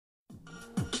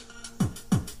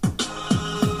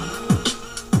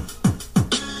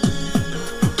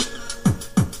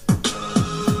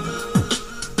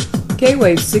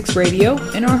K-Wave 6 Radio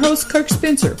and our host Kirk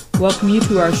Spencer welcome you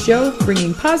to our show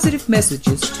bringing positive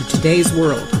messages to today's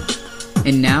world.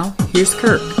 And now, here's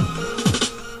Kirk.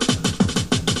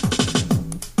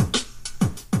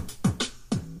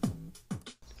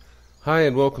 Hi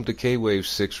and welcome to K-Wave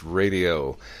 6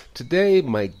 Radio. Today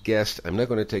my guest, I'm not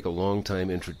going to take a long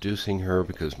time introducing her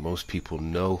because most people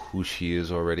know who she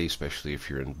is already, especially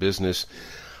if you're in business.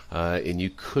 And you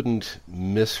couldn't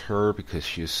miss her because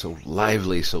she is so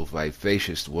lively, so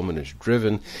vivacious. The woman is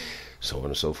driven, so on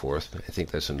and so forth. I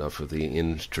think that's enough of the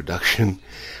introduction.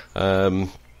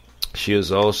 She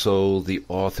is also the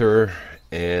author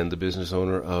and the business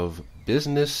owner of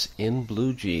Business in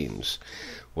Bluejeans.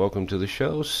 Welcome to the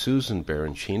show, Susan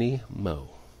Baroncini-Moe.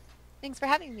 Thanks for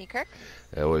having me, Kirk.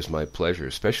 Always my pleasure,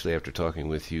 especially after talking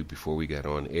with you before we got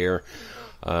on air.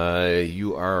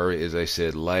 You are, as I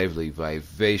said, lively,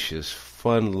 vivacious,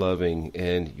 fun-loving,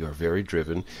 and you're very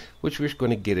driven, which we're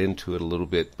going to get into it a little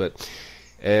bit. But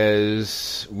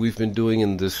as we've been doing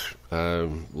in this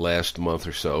last month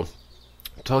or so,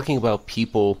 talking about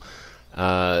people,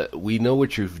 we know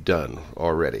what you've done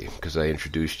already because I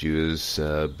introduced you as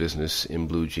Business in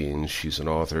Bluejeans. She's an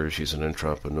author, she's an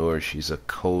entrepreneur, she's a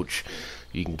coach.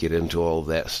 You can get into all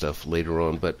that stuff later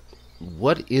on. But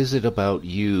what is it about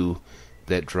you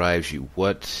that drives you?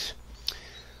 Let's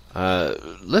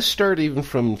start even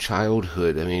from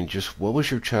childhood. I mean, just what was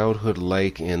your childhood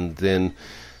like, and then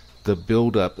the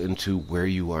build up into where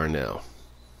you are now?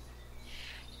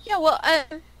 Yeah, well,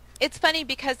 it's funny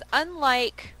because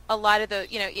unlike a lot of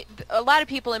a lot of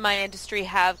people in my industry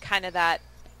have kind of that,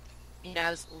 I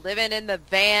was living in the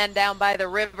van down by the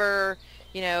river,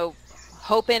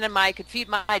 hoping I could feed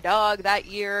my dog that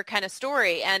year kind of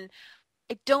story. And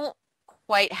I don't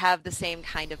quite have the same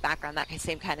kind of background, that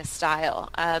same kind of style.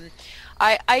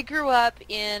 I grew up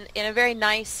in a very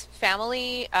nice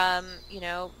family,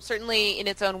 certainly in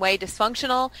its own way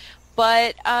dysfunctional,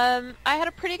 but I had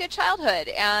a pretty good childhood,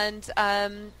 and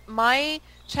my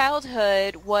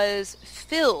childhood was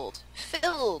filled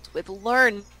with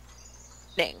learning.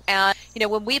 And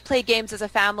when we play games as a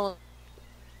family,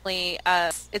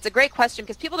 it's a great question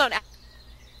because people don't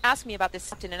ask me about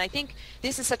this often, and I think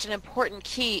this is such an important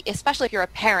key, especially if you're a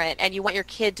parent and you want your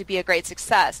kid to be a great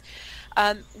success.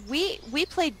 We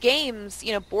played games,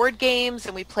 board games,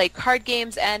 and we played card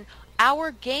games, and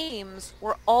our games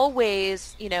were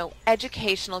always,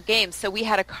 educational games. So we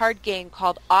had a card game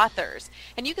called Authors,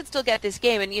 and you could still get this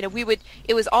game. And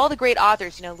it was all the great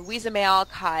authors, Louisa May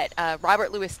Alcott,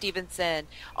 Robert Louis Stevenson,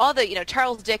 all the,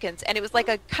 Charles Dickens, and it was like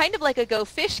a kind of like a Go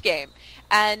Fish game,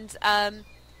 and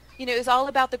it was all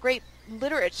about the great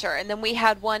literature. And then we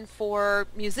had one for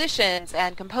musicians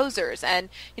and composers, and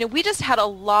we just had a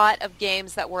lot of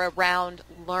games that were around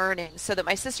learning, so that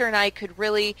my sister and I could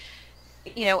really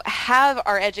have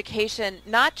our education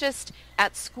not just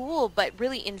at school, but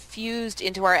really infused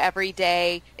into our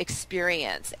everyday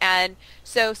experience. And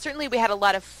so certainly we had a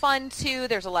lot of fun too.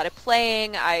 There's a lot of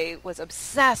playing. I was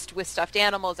obsessed with stuffed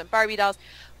animals and Barbie dolls.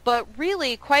 But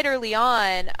really, quite early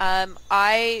on,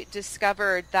 I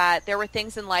discovered that there were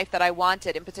things in life that I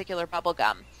wanted, in particular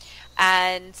bubblegum.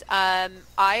 And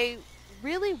I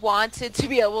really wanted to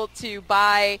be able to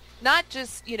buy not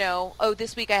just,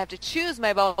 this week I have to choose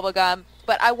my bubble gum,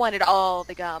 but I wanted all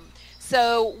the gum.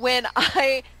 So when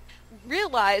I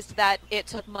realized that it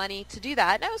took money to do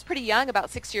that, and I was pretty young,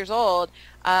 about 6 years old,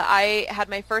 I had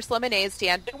my first lemonade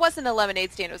stand. It wasn't a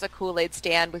lemonade stand, it was a Kool-Aid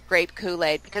stand with grape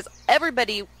Kool-Aid, because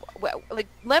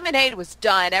lemonade was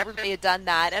done. Everybody had done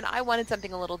that, and I wanted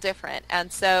something a little different.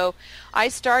 And so I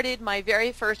started my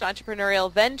very first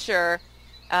entrepreneurial venture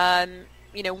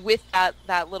with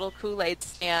that little Kool-Aid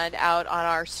stand out on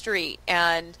our street.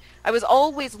 And I was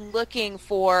always looking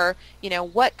for,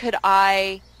 what could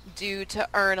I do to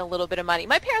earn a little bit of money.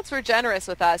 My parents were generous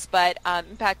with us, but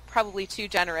in fact, probably too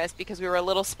generous because we were a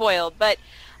little spoiled. But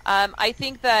I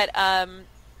think that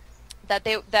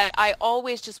that I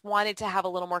always just wanted to have a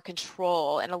little more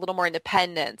control and a little more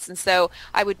independence. And so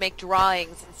I would make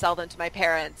drawings and sell them to my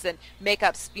parents, and make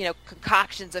up,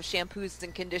 concoctions of shampoos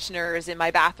and conditioners in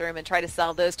my bathroom and try to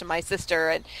sell those to my sister.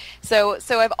 And so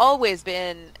I've always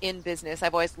been in business.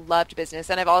 I've always loved business,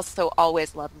 and I've also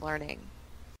always loved learning.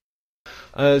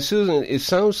 Susan, it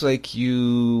sounds like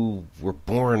you were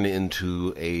born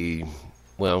into it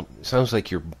sounds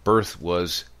like your birth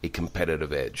was a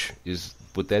competitive edge.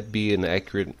 Would that be an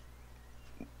accurate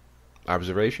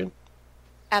observation?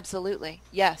 Absolutely,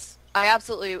 yes. I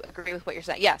absolutely agree with what you're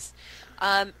saying. Yes,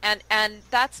 and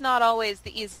that's not always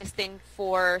the easiest thing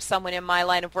for someone in my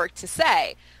line of work to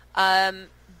say,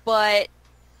 but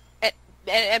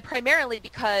primarily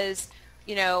because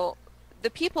the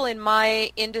people in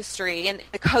my industry, in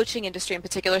the coaching industry in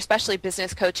particular, especially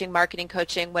business coaching, marketing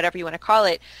coaching, whatever you want to call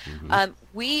it,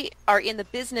 we are in the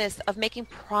business of making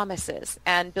promises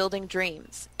and building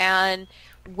dreams. And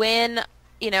when,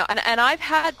 and I've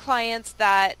had clients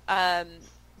that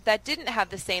that didn't have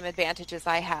the same advantages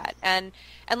I had. And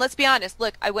let's be honest,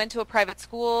 look, I went to a private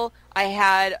school. I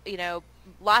had,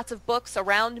 lots of books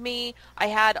around me. I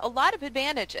had a lot of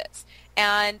advantages.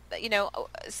 And, a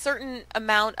certain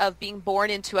amount of being born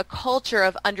into a culture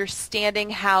of understanding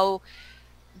how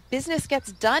business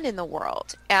gets done in the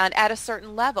world and at a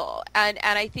certain level. And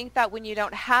I think that when you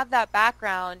don't have that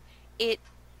background, it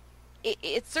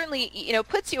certainly,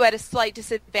 puts you at a slight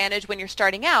disadvantage when you're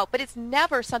starting out, but it's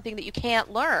never something that you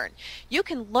can't learn. You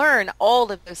can learn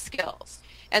all of those skills.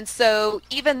 And so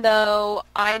even though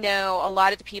I know a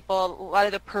lot of the people, a lot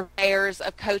of the purveyors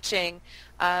of coaching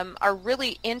are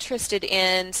really interested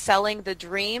in selling the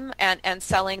dream and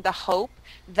selling the hope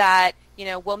that,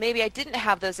 well, maybe I didn't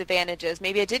have those advantages.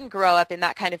 Maybe I didn't grow up in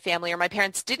that kind of family, or my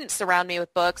parents didn't surround me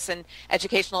with books and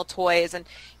educational toys. And,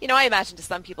 I imagine to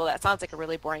some people that sounds like a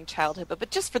really boring childhood, but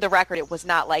just for the record, it was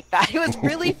not like that. It was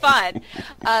really fun.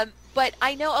 But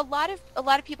I know a lot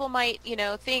of people might,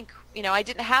 think, I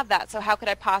didn't have that, so how could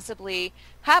I possibly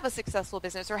have a successful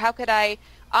business, or how could I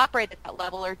operate at that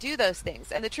level or do those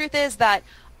things? And the truth is that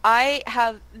I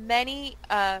have many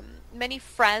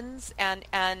friends and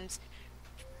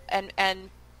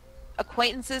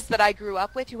acquaintances that I grew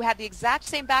up with who had the exact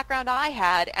same background I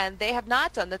had, and they have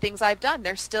not done the things I've done.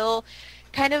 They're still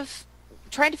kind of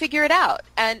trying to figure it out.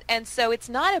 And so it's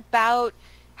not about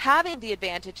having the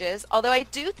advantages, although I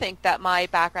do think that my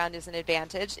background is an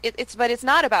advantage. But it's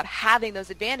not about having those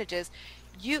advantages.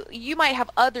 You might have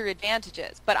other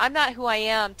advantages, but I'm not who I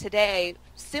am today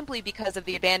simply because of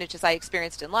the advantages I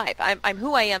experienced in life. I'm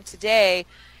who I am today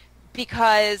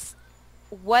because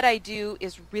what I do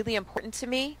is really important to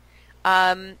me.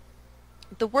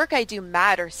 The work I do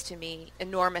matters to me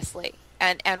enormously.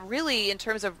 And really, in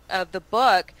terms of the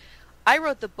book, I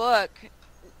wrote the book.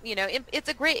 It's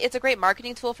a great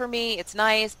marketing tool for me. It's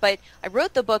nice, but I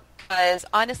wrote the book because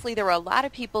honestly, there were a lot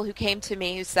of people who came to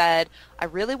me who said, I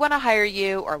really want to hire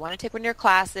you, or I want to take one of your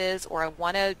classes, or I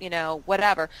want to,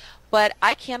 whatever, but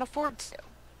I can't afford to.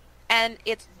 And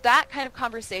it's that kind of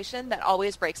conversation that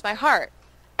always breaks my heart.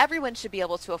 Everyone should be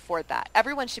able to afford that.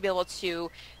 Everyone should be able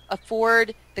to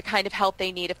afford the kind of help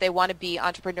they need if they want to be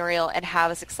entrepreneurial and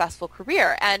have a successful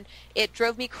career. And it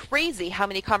drove me crazy how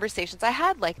many conversations I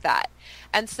had like that.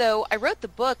 And so I wrote the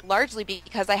book largely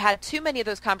because I had too many of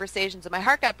those conversations, and my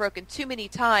heart got broken too many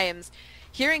times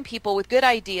hearing people with good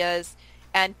ideas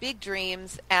and big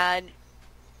dreams and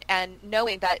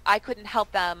knowing that I couldn't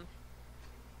help them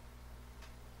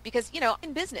because,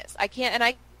 in business, I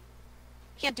can't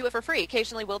do it for free.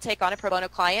 Occasionally we'll take on a pro bono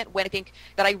client when I think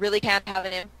that I really can't have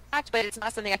an impact, but it's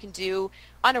not something I can do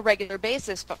on a regular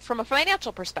basis from a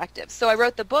financial perspective. So I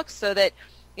wrote the book so that,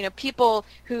 people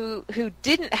who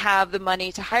didn't have the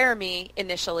money to hire me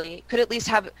initially could at least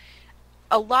have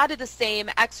a lot of the same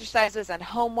exercises and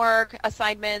homework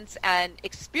assignments and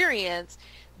experience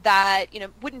that,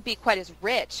 wouldn't be quite as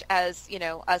rich as,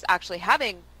 as actually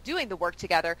doing the work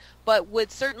together, but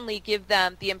would certainly give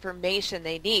them the information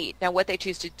they need. Now, what they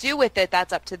choose to do with it,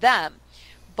 that's up to them.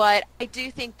 But I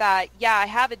do think that, I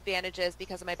have advantages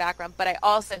because of my background, but I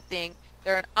also think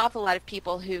there are an awful lot of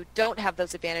people who don't have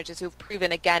those advantages, who've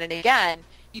proven again and again,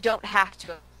 you don't have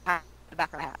to have the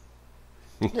background.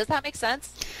 Does that make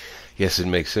sense? Yes, it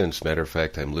makes sense. Matter of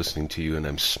fact, I'm listening to you and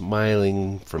I'm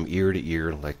smiling from ear to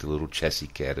ear like the little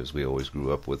Chessie cat, as we always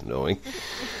grew up with knowing.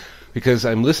 Because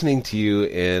I'm listening to you,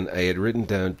 and I had written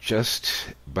down just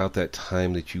about that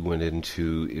time that you went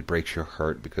into It Breaks Your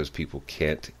Heart because people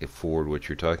can't afford what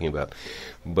you're talking about.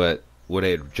 But what I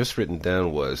had just written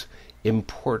down was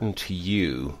important to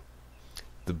you,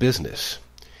 the business,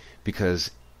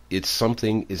 because it's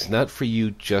not for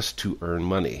you just to earn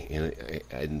money.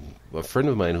 And a friend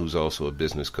of mine who's also a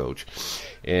business coach,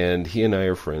 and he and I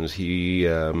are friends,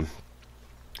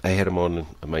 I had him on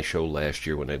my show last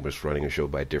year when I was running a show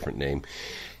by a different name,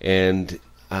 and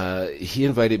he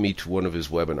invited me to one of his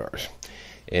webinars.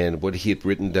 And what he had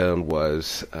written down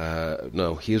was,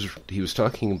 he was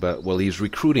talking about, he's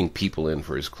recruiting people in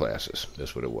for his classes.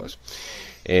 That's what it was.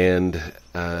 And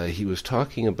he was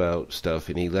talking about stuff,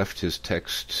 and he left his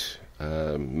text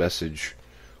message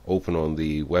open on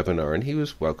the webinar, and he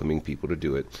was welcoming people to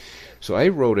do it. So I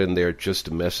wrote in there just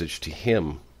a message to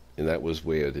him, and that was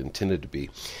where it intended to be.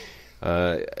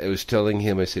 I was telling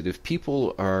him, I said, if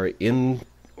people are in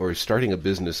or starting a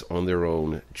business on their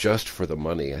own just for the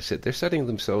money, I said they're setting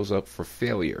themselves up for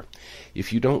failure.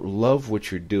 If you don't love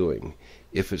what you're doing,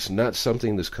 if it's not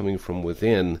something that's coming from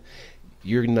within,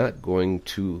 you're not going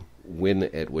to win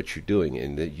at what you're doing.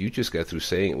 And you just got through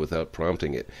saying it without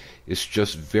prompting it. It's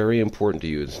just very important to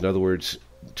you. In other words,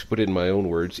 to put it in my own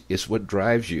words, it's what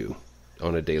drives you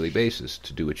on a daily basis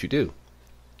to do what you do.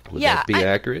 Would that be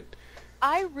accurate?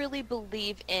 I really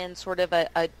believe in sort of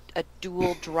a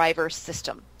dual driver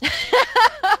system.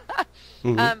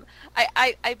 Mm-hmm.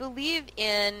 I believe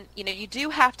in, you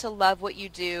do have to love what you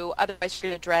do, otherwise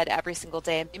you're going to dread every single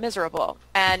day and be miserable.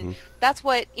 And that's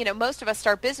what, most of us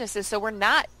start businesses so we're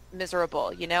not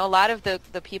miserable. A lot of the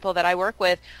people that I work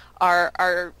with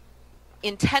are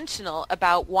intentional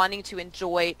about wanting to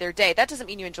enjoy their day. That doesn't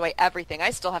mean you enjoy everything. I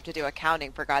still have to do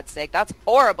accounting, for God's sake. That's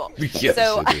horrible. Yes,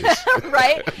 so, it is.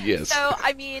 Right? Yes. So,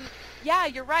 I mean, yeah,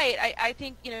 you're right. I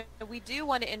think, we do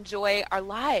want to enjoy our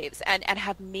lives and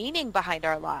have meaning behind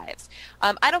our lives.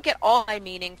 I don't get all my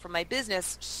meaning from my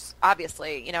business,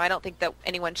 obviously. I don't think that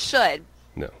anyone should.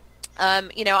 No.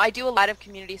 I do a lot of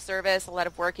community service, a lot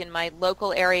of work in my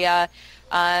local area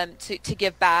to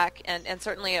give back, and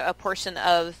certainly a portion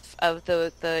of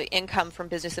the income from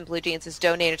Business in Blue Jeans is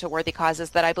donated to worthy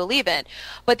causes that I believe in.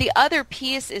 But the other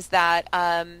piece is that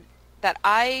that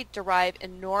I derive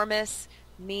enormous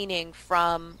meaning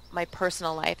from my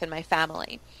personal life and my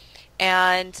family.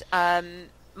 And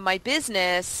my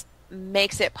business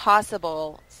makes it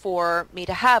possible for me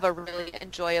to have a really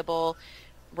enjoyable,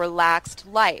 relaxed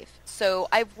life. So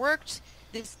I've worked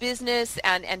this business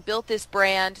and built this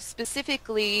brand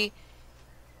specifically,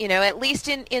 at least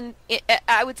in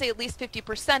I would say at least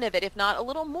 50% of it, if not a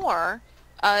little more,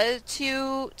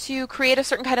 to create a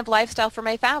certain kind of lifestyle for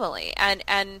my family,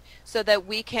 and so that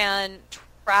we can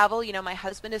travel. My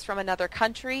husband is from another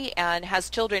country and has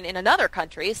children in another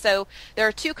country, so there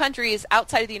are two countries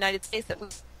outside of the United States that we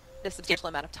a substantial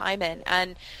amount of time in,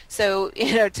 and so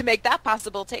to make that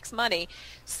possible takes money.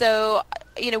 So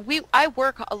I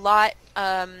work a lot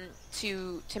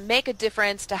to make a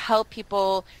difference, to help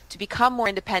people to become more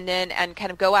independent and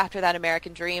kind of go after that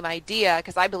American dream idea,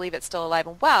 because I believe it's still alive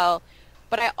and well.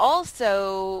 But I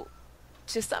also,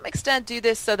 to some extent, do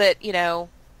this so that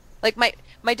like my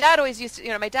dad always used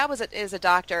to, my dad is a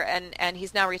doctor, and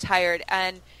he's now retired,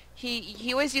 and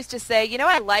he always used to say,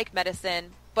 I like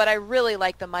medicine, but I really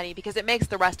like the money because it makes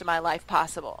the rest of my life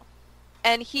possible.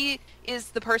 And he is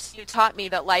the person who taught me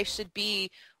that life should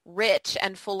be rich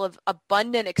and full of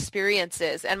abundant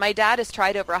experiences. And my dad has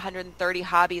tried over 130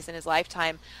 hobbies in his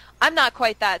lifetime. I'm not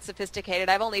quite that sophisticated.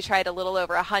 I've only tried a little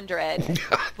over 100.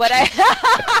 But I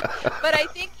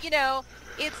think,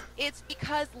 it's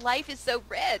because life is so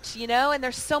rich, and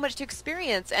there's so much to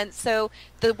experience. And so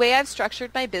the way I've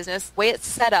structured my business, the way it's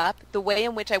set up, the way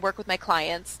in which I work with my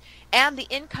clients, and the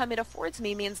income it affords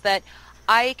me means that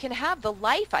I can have the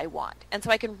life I want. And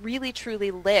so I can really,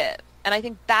 truly live. And I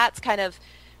think that's kind of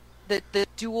the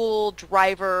dual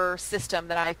driver system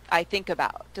that I think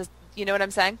about. Does you know what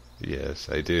I'm saying? Yes,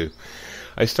 I do.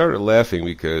 I started laughing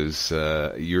because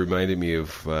you reminded me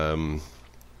of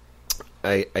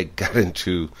I got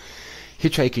into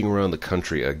hitchhiking around the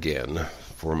country again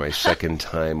for my second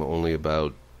time only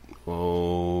about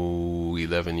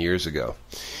 11 years ago.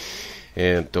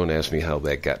 And don't ask me how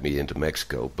that got me into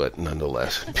Mexico, but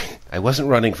nonetheless, I wasn't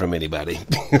running from anybody.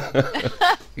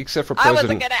 Except for President... I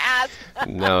wasn't going to ask.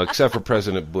 No, except for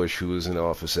President Bush, who was in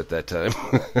office at that time.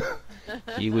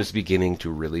 He was beginning to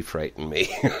really frighten me.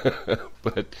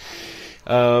 But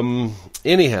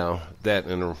anyhow, that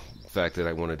and the fact that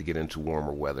I wanted to get into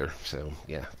warmer weather. So,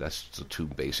 yeah, that's the two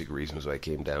basic reasons I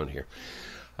came down here.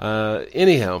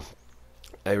 Anyhow...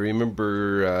 I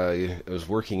remember I was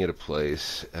working at a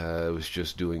place. I was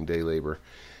just doing day labor,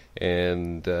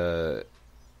 and I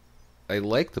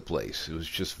liked the place. It was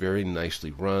just very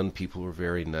nicely run. People were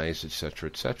very nice,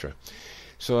 etc., etc.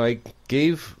 So I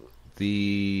gave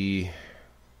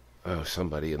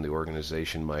somebody in the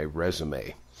organization my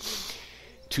resume.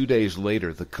 2 days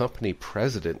later, the company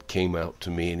president came out to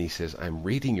me, and he says, "I'm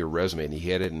reading your resume," and he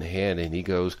had it in hand, and he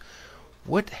goes,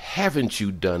 "What haven't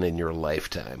you done in your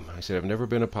lifetime?" I said, "I've never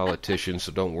been a politician,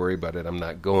 so don't worry about it. I'm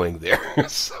not going there."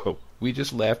 So we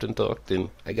just laughed and talked, and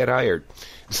I got hired.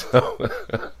 So,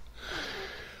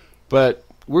 but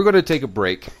we're going to take a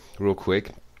break real quick.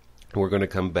 We're going to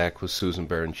come back with Susan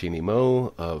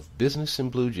Baroncini-Moe of Business in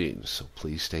Blue Jeans, so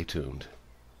please stay tuned.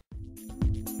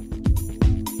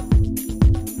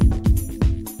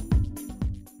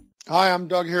 Hi, I'm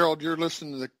Doug Harold. You're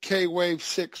listening to the K-Wave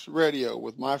 6 Radio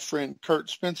with my friend Kurt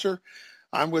Spencer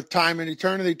I'm with Time and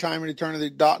Eternity,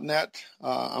 timeandeternity.net.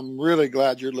 I'm really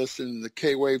glad you're listening to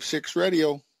K-Wave 6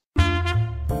 Radio.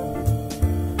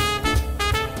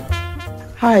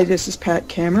 Hi, this is Pat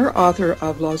Kammer, author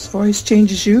of Love's Voice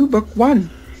Changes You, Book 1.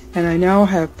 And I now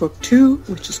have Book 2,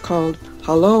 which is called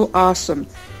Hello Awesome,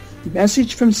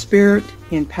 Message from Spirit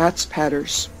in Pat's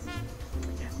Patters.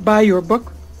 Buy your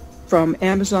book from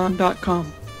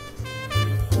Amazon.com.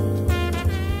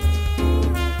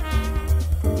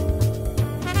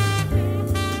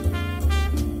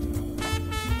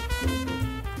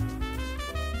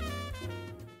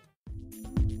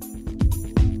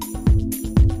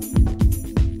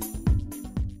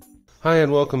 Hi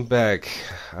and welcome back.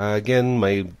 Again,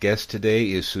 my guest today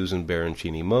is Susan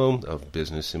Baroncini-Moe of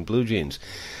Business in Bluejeans.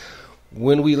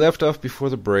 When we left off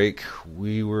before the break,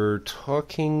 we were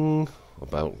talking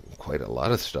about quite a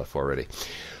lot of stuff already.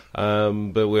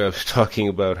 But we were talking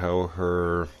about how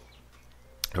her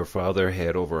father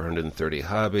had over 130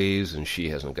 hobbies, and she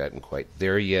hasn't gotten quite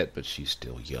there yet, but she's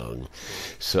still young.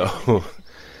 So,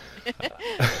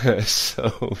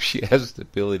 so she has the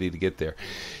ability to get there.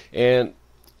 And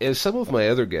as some of my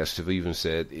other guests have even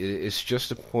said, it's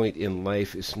just a point in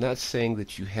life. It's not saying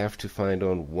that you have to find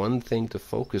on one thing to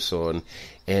focus on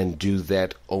and do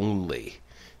that only.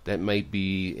 That might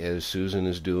be, as Susan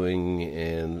is doing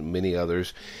and many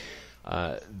others,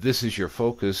 this is your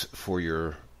focus for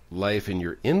your life and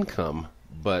your income,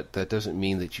 but that doesn't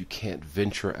mean that you can't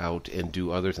venture out and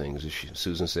do other things. As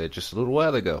Susan said just a little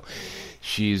while ago,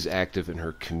 she's active in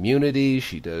her community.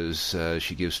 She gives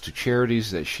to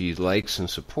charities that she likes and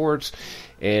supports,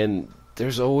 and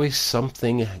there's always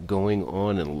something going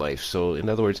on in life. So, in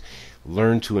other words,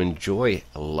 learn to enjoy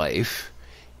life,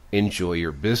 enjoy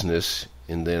your business,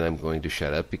 and then I'm going to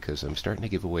shut up because I'm starting to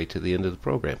give away to the end of the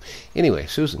program. Anyway,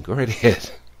 Susan, go right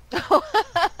ahead.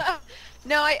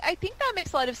 No, I think that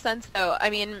makes a lot of sense, though. I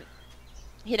mean,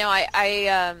 you know,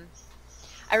 I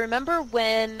remember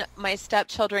when my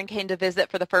stepchildren came to visit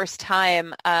for the first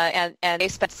time, and they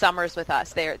spent summers with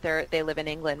us. They live in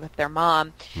England with their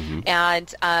mom,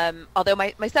 and although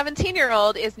my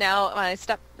 17-year-old is now my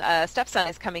stepson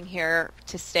is coming here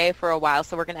to stay for a while,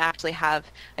 so we're going to actually have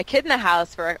a kid in the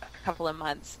house for a couple of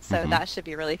months. So that should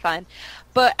be really fun.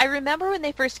 But I remember when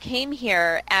they first came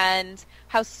here and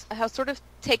how sort of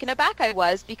taken aback I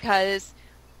was because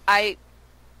they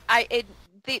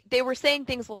were saying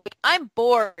things like, "I'm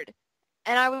bored,"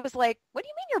 and I was like, "What do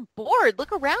you mean you're bored?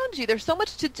 Look around you. There's so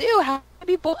much to do. How can you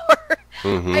be bored?"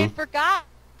 I had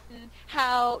forgotten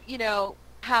how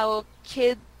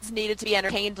kids needed to be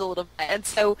entertained a little bit, and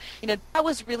so that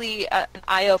was really an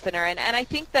eye opener, and I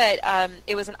think that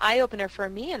it was an eye opener for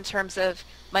me in terms of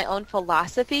my own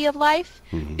philosophy of life,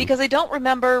 because I don't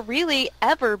remember really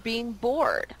ever being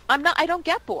bored. I don't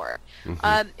get bored.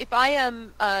 If I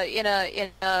am in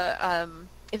an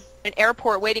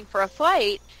airport waiting for a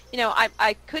flight,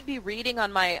 I could be reading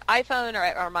on my iPhone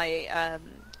or my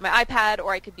iPad,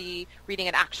 or I could be reading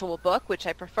an actual book, which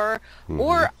I prefer,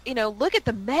 or, look at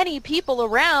the many people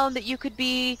around that you could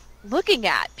be looking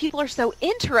at. People are so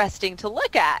interesting to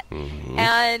look at.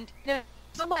 And,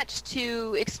 so much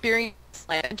to experience,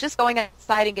 and just going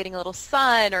outside and getting a little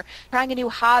sun, or trying a new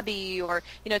hobby, or,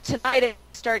 tonight I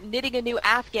start knitting a new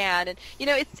Afghan. And,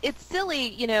 it's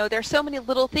silly, there's so many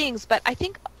little things, but I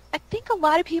think a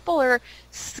lot of people are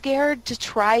scared to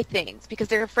try things because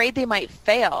they're afraid they might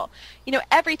fail.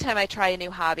 Every time I try a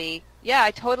new hobby, yeah,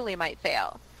 I totally might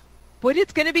fail, but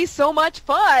it's going to be so much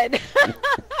fun.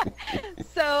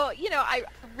 So, I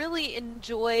really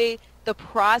enjoy the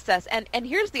process. And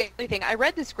here's the other thing. I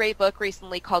read this great book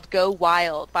recently called Go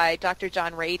Wild by Dr.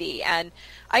 John Rady, and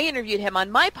I interviewed him on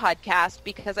my podcast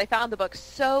because I found the book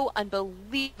so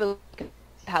unbelievably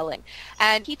compelling.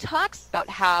 And he talks about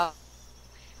how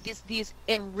these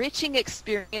enriching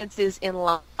experiences in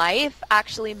life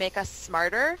actually make us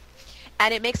smarter,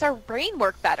 and it makes our brain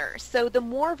work better. So the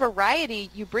more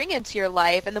variety you bring into your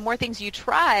life and the more things you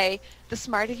try, the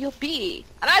smarter you'll be.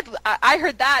 And I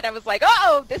heard that. I was like,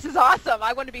 oh, this is awesome.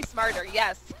 I want to be smarter.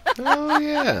 Yes. Oh,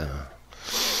 yeah.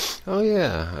 Oh,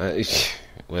 yeah.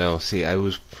 Well, see, I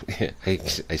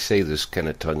say this kind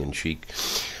of tongue-in-cheek.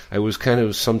 I was kind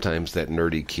of sometimes that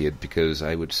nerdy kid because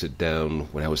I would sit down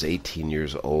when I was 18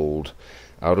 years old,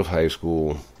 out of high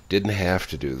school, didn't have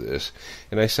to do this,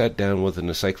 and I sat down with an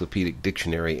encyclopedic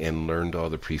dictionary and learned all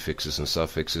the prefixes and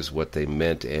suffixes, what they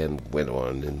meant, and went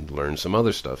on and learned some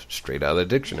other stuff straight out of the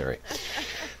dictionary.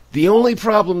 The only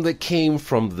problem that came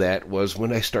from that was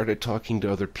when I started talking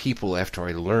to other people after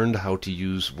I learned how to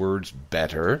use words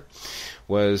better,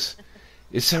 was,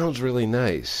 it sounds really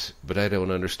nice, but I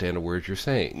don't understand a word you're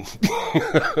saying.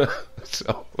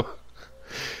 So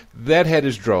that had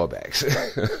its drawbacks.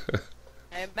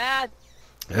 I'm mad.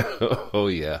 Oh,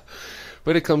 yeah.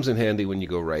 But it comes in handy when you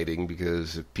go writing,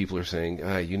 because if people are saying,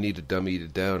 you need to dummy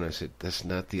it down, I said, that's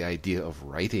not the idea of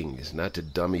writing. It's not to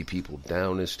dummy people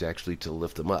down. It's to actually to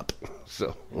lift them up.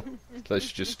 So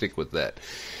let's just stick with that.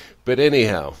 But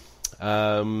anyhow,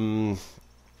 one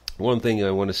thing I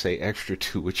want to say extra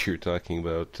to what you're talking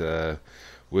about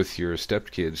with your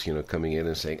stepkids, coming in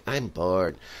and saying, I'm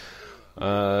bored.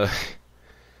 The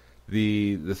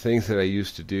thing that I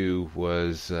used to do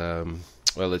was...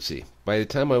 well, let's see. By the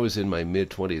time I was in my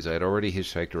mid-20s, I had already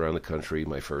hitchhiked around the country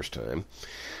my first time.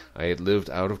 I had lived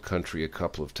out of country a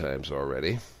couple of times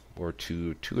already, or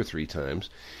two or three times.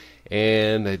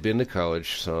 And I'd been to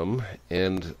college some,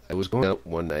 and I was going out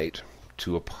one night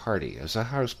to a party. It was a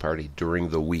house party during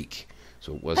the week,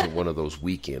 so it wasn't one of those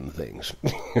weekend things.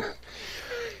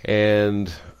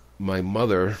 And my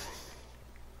mother,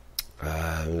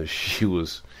 she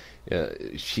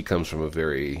comes from a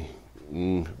very...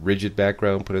 rigid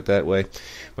background, put it that way.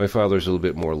 My father's a little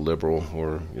bit more liberal,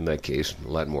 or in that case, a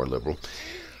lot more liberal.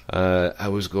 I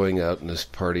was going out, and this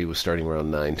party was starting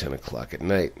around 9, 10 o'clock at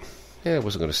night. I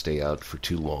wasn't going to stay out for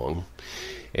too long.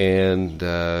 And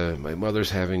my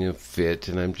mother's having a fit,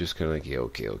 and I'm just kind of like, yeah,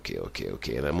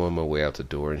 okay. And I'm on my way out the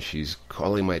door, and she's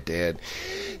calling my dad,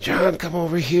 John, come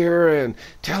over here and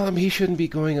tell him he shouldn't be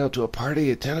going out to a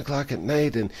party at 10 o'clock at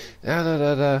night, and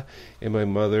da-da-da-da. And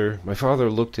my father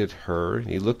looked at her, and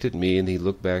he looked at me, and he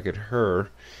looked back at her,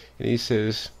 and he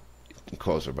says, he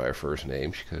calls her by her first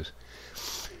name, she goes,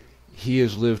 he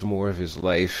has lived more of his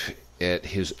life at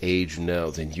his age now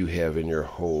than you have in your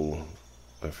whole...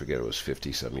 I forget, it was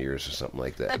 50-some years or something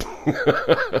like that.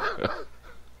 Oh,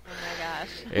 my gosh.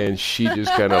 And she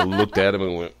just kind of looked at him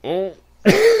and went, oh.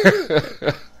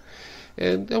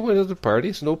 And I went to the party.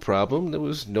 It's no problem. There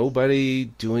was nobody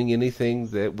doing anything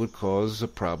that would cause a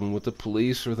problem with the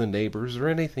police or the neighbors or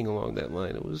anything along that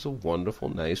line. It was a wonderful,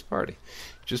 nice party.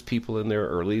 Just people in their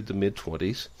early to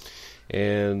mid-20s.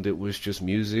 And it was just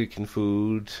music and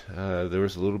food. There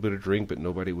was a little bit of drink, but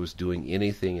nobody was doing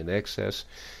anything in excess,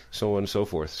 so on and so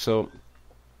forth. So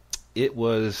it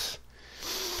was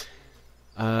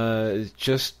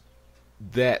just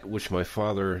that which my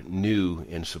father knew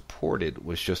and supported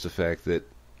was just the fact that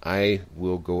I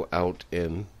will go out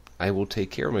and I will take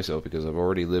care of myself because I've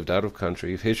already lived out of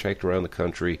country, I've hitchhiked around the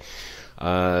country,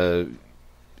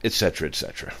 etc.,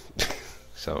 etc.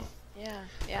 So...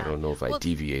 Yeah. I don't know if I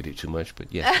deviated too much, but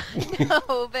yeah.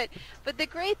 No, but the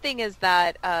great thing is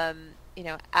that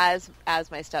as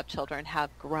my stepchildren have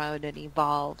grown and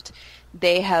evolved,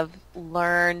 they have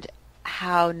learned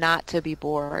how not to be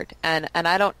bored, and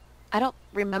I don't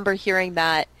remember hearing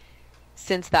that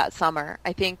since that summer.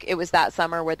 I think it was that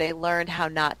summer where they learned how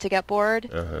not to get bored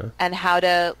and how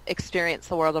to experience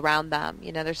the world around them.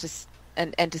 There's just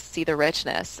and to see the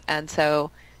richness, and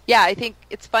so. Yeah, I think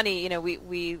it's funny,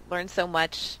 we learn so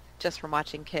much just from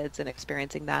watching kids and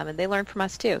experiencing them, and they learn from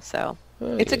us too, so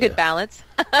it's a good balance.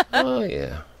 Oh,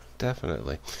 yeah,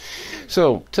 definitely.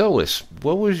 So, tell us,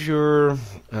 what was your,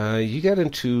 you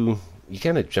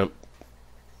kind of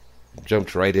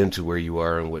jumped right into where you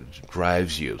are and what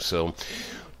drives you, so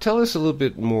tell us a little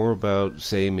bit more about,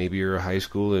 say, maybe your high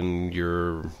school and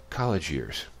your college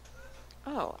years.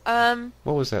 Oh,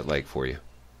 what was that like for you?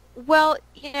 Well,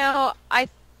 I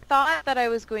thought that I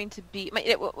was going to be.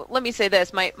 Let me say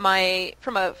this: my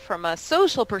from a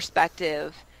social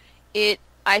perspective, it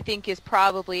I think is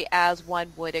probably as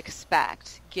one would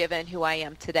expect, given who I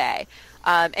am today,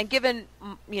 and given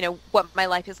what my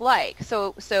life is like.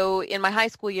 So in my high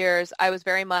school years, I was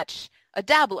very much a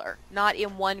dabbler, not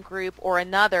in one group or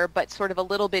another, but sort of a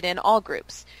little bit in all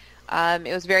groups.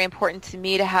 It was very important to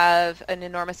me to have an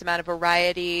enormous amount of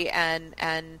variety and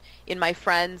in my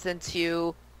friends, and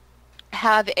to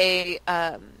have a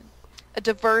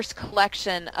diverse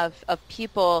collection of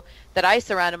people that I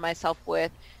surrounded myself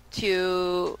with,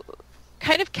 to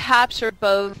kind of capture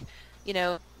both,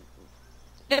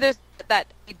 there's that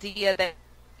idea that,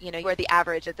 you are the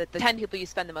average of the 10 people you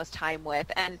spend the most time with.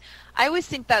 And I always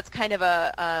think that's kind of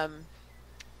a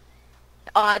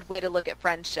odd way to look at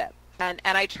friendship. And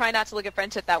I try not to look at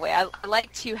friendship that way. I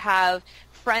like to have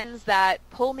friends that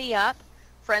pull me up,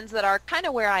 friends that are kind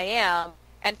of where I am,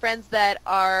 and friends that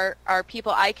are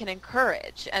people I can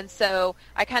encourage. And so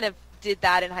I kind of did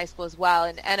that in high school as well.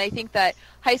 And I think that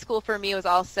high school for me was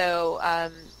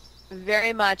also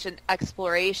very much an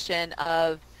exploration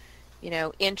of,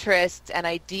 interests and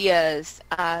ideas.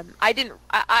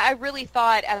 I really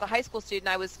thought as a high school student,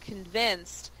 I was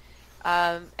convinced,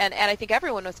 and I think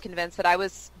everyone was convinced, that I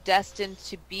was destined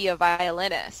to be a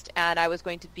violinist, and I was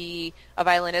going to be a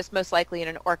violinist most likely in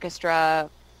an orchestra,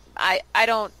 I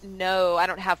don't know. I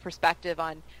don't have perspective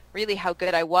on really how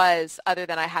good I was other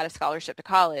than I had a scholarship to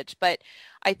college. But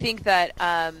I think that,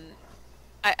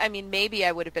 I mean, maybe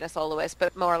I would have been a soloist,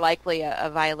 but more likely a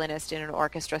violinist in an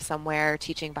orchestra somewhere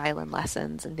teaching violin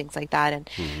lessons and things like that.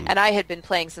 And I had been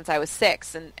playing since I was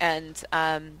 6. And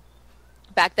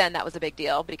back then that was a big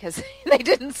deal because they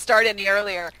didn't start any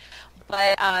earlier.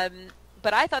 But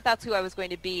I thought that's who I was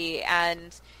going to be.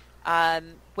 And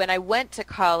when I went to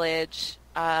college,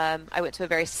 I went to a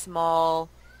very small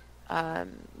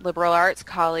liberal arts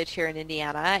college here in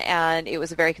Indiana, and it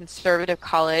was a very conservative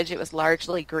college. It was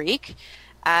largely Greek.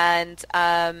 And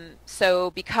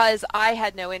so because I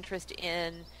had no interest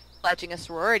in pledging a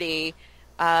sorority,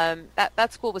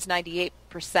 that school was 98%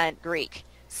 Greek.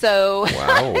 So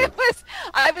Wow.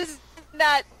 I was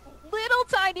that little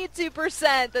tiny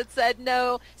 2% that said,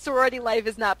 no, sorority life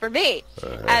is not for me.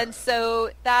 And so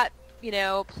that,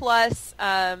 plus,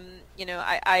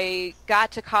 I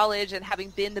got to college, and having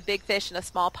been the big fish in a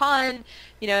small pond,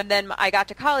 and then I got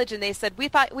to college and they said, we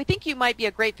think you might be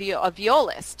a great a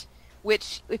violist,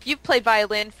 which if you've played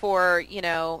violin for,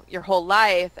 your whole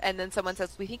life, and then someone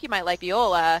says, we think you might like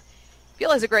viola.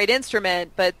 Viola is a great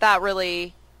instrument, but that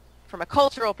really, from a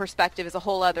cultural perspective, is a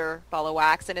whole other ball of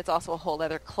wax, and it's also a whole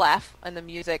other clef on the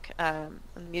music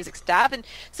staff, and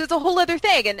so it's a whole other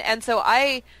thing. And so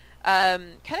I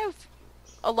kind of,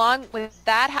 along with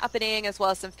that happening, as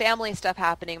well as some family stuff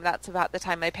happening, that's about the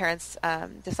time my parents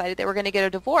decided they were going to get a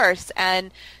divorce,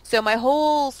 and so my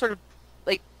whole sort of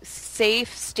like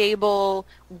safe, stable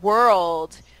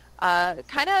world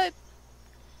kind of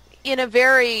in a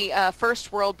very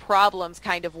first world problems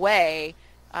kind of way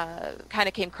kind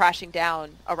of came crashing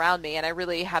down around me, and I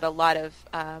really had a lot of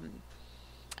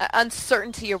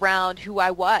uncertainty around who I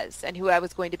was and who I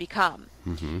was going to become.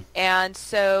 And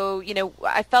so,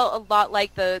 I felt a lot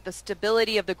like the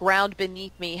stability of the ground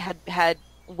beneath me had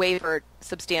wavered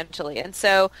substantially. And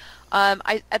so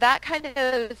that kind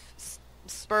of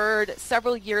spurred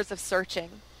several years of searching.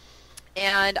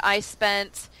 And I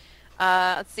spent,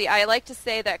 I like to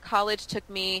say that college took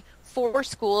me 4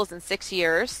 schools in 6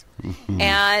 years.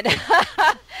 And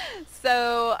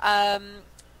so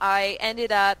I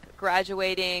ended up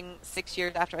graduating 6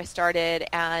 years after I started,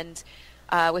 and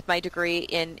with my degree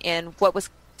in what was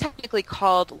technically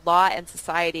called law and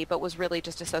society, but was really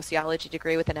just a sociology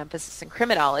degree with an emphasis in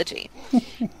criminology.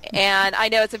 And I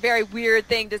know it's a very weird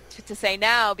thing to say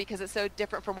now because it's so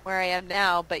different from where I am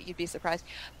now, but you'd be surprised.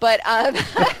 But and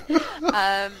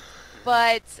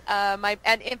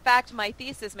in fact, my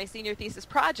senior thesis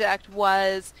project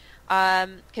was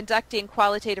conducting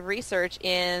qualitative research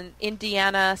in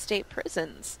Indiana state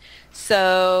prisons.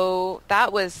 So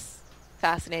that was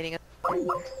fascinating.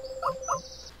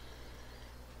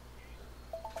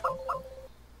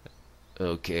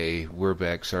 Okay, we're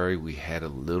back. Sorry, we had a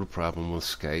little problem with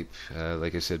Skype.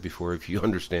 Like I said before, if you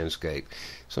understand Skype,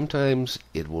 sometimes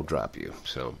it will drop you.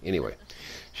 So anyway,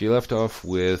 she left off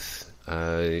with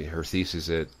her thesis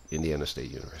at Indiana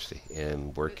State University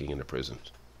and working in the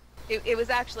prisons. It was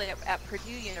actually at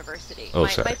Purdue University. Oh,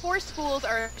 my 4 schools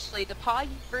are actually DePauw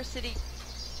University,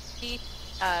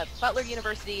 Butler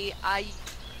University,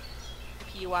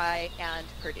 IUPUI, and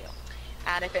Purdue.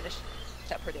 And I finished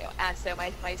at Purdue. And so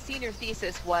my senior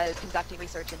thesis was conducting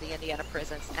research in the Indiana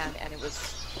prisons, and it was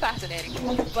fascinating.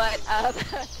 But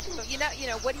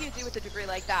what do you do with a degree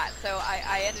like that? So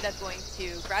I ended up going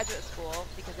to graduate school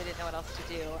because I didn't know what else to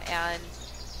do. And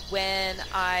when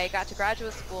I got to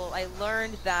graduate school, I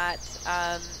learned that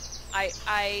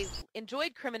I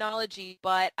enjoyed criminology,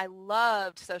 but I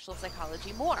loved social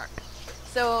psychology more.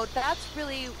 So that's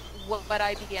really what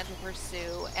I began to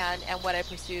pursue, and what I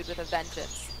pursued with a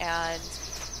vengeance. And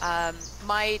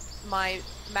my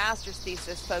master's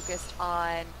thesis focused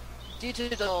on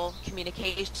digital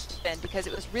communication, because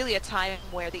it was really a time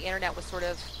where the internet was sort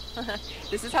of,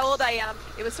 this is how old I am,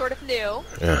 it was sort of new.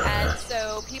 And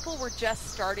so people were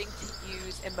just starting to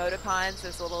use emoticons,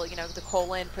 this little, the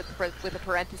colon with the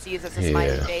parentheses as a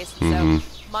smiley face. And so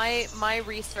my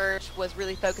research was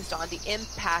really focused on the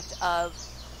impact of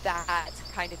that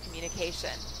kind of communication.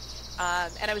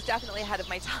 And I was definitely ahead of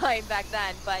my time back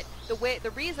then, but the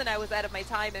reason I was ahead of my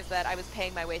time is that I was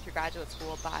paying my way through graduate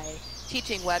school by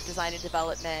teaching web design and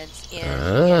development in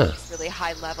this really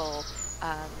high-level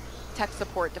tech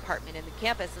support department in the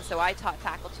campus. And so I taught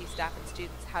faculty, staff, and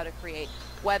students how to create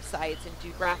websites and do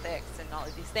graphics and all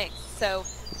of these things. So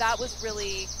that was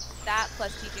really, that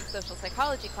plus teaching social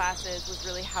psychology classes was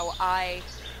really how I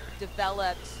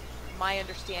developed my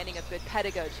understanding of good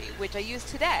pedagogy, which I use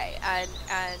today, and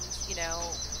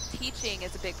teaching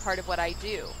is a big part of what I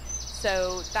do.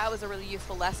 So that was a really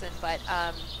useful lesson. But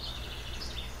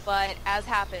But as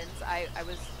happens, I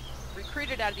was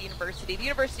recruited out of the university. The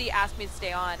university asked me to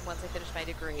stay on once I finished my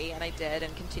degree, and I did,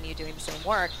 and continued doing the same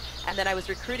work. And then I was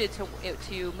recruited to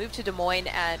move to Des Moines,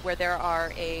 and where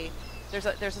there's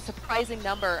a surprising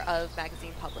number of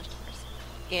magazine publishers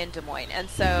in Des Moines, and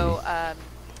so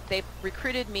they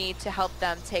recruited me to help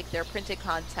them take their printed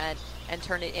content and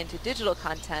turn it into digital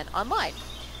content online.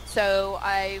 So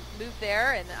I moved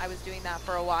there, and I was doing that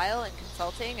for a while and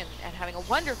consulting and having a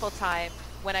wonderful time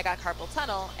when I got carpal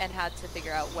tunnel and had to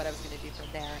figure out what I was going to do from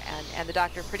there. And the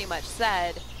doctor pretty much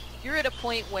said, you're at a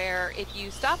point where if you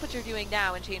stop what you're doing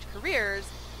now and change careers,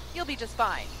 you'll be just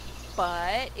fine.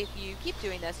 But if you keep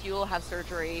doing this, you will have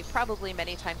surgery probably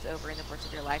many times over in the course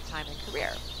of your lifetime and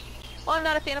career. Well, I'm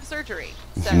not a fan of surgery,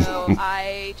 so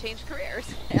I changed careers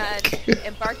and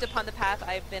embarked upon the path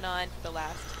I've been on for the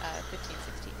last 15,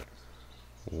 16 years.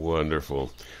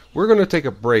 Wonderful. We're going to take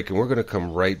a break, and we're going to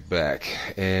come right back,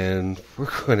 and we're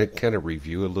going to kind of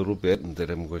review a little bit, and then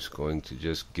I'm just going to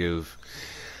just give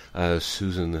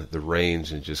Susan the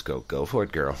reins and just go for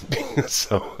it, girl.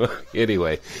 So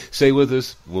anyway, stay with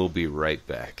us. We'll be right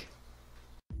back.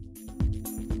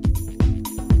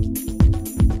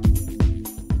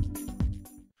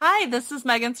 Hi, this is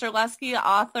Megan Serleski,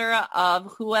 author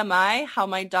of Who Am I? How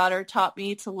My Daughter Taught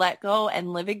Me to Let Go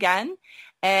and Live Again.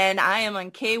 And I am on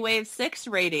K-Wave 6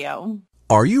 Radio.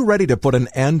 Are you ready to put an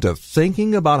end to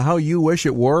thinking about how you wish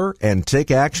it were and take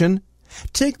action?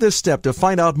 Take this step to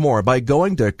find out more by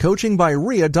going to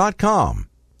coachingbyria.com.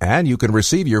 And you can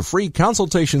receive your free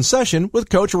consultation session with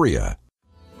Coach Ria.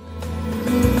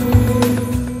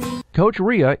 Coach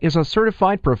Ria is a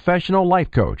certified professional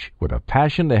life coach with a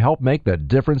passion to help make the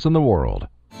difference in the world.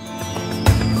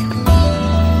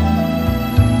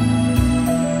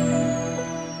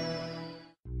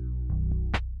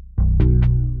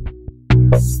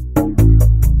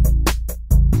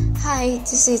 Hi,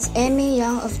 this is Amy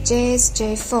Young of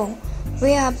JSJ Phone.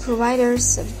 We are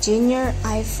providers of junior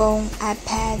iPhone,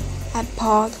 iPad,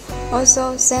 iPod,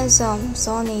 also Samsung,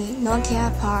 Sony,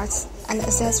 Nokia parts and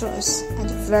accessories at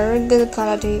very good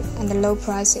quality and low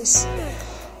prices.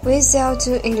 We sell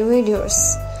to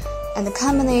individuals, and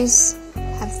companies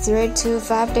have 3 to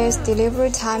 5 days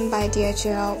delivery time by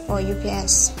DHL or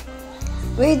UPS.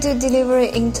 We do delivery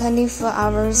in 24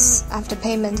 hours after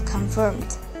payment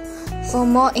confirmed. For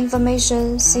more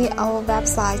information, see our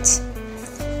website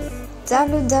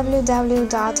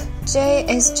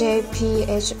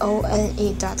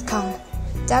www.jsjphone.com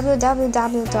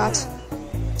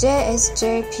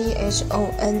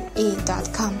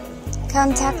www.jsjphone.com.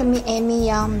 Contact me, Amy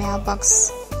Young,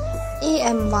 mailbox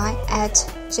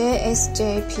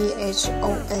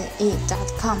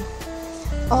emy@jsjphone.com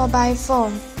or by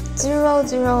phone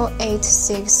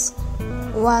 0086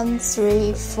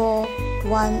 134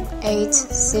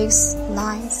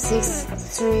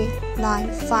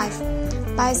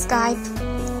 1869635 by Skype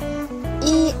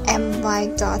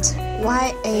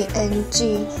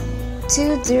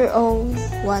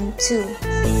emy.yang2012.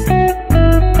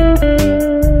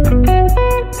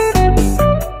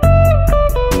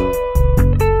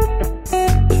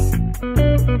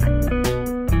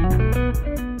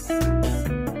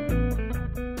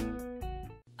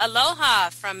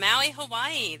 Aloha from Maui,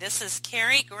 Hawaii. This is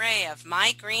Carrie Gray of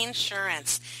My Green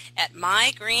Insurance at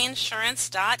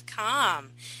mygreeninsurance.com.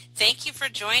 Thank you for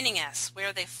joining us.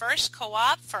 We're the first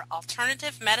co-op for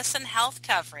alternative medicine health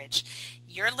coverage.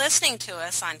 You're listening to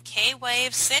us on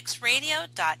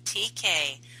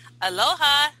kwave6radio.tk.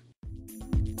 Aloha!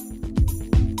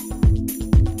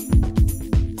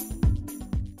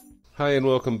 Hi, and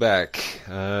welcome back.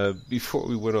 Before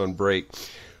we went on break,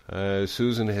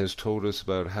 Susan has told us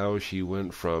about how she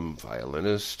went from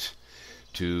violinist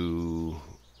to,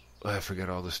 I forgot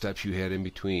all the steps you had in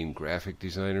between, graphic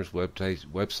designers,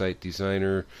 website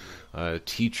designer,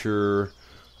 teacher,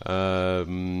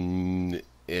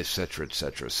 etc.,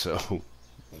 etc. So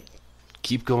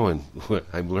keep going.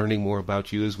 I'm learning more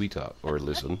about you as we talk or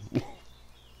listen.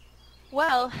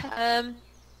 Well,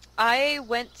 I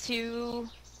went to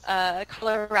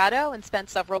Colorado and spent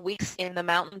several weeks in the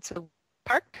mountains of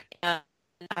Park and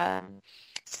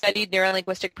studied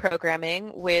neurolinguistic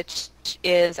programming, which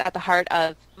is at the heart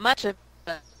of much of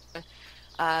the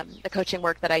coaching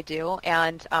work that I do,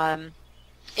 and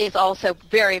is also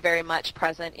very, very much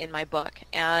present in my book.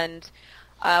 And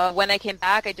when I came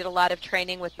back, I did a lot of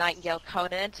training with Nightingale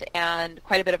Conant and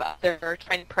quite a bit of other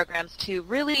training programs to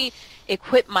really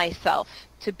equip myself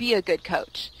to be a good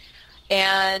coach.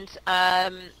 And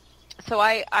so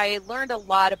I learned a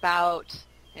lot about,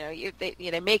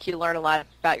 they make you learn a lot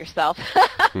about yourself.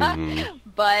 Mm-hmm.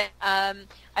 But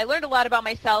I learned a lot about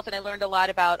myself, and I learned a lot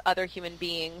about other human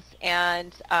beings,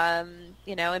 and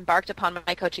embarked upon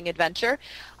my coaching adventure.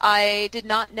 I did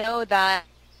not know that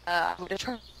I would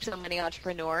attract so many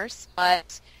entrepreneurs,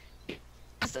 but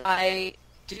because I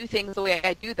do things the way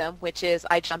I do them, which is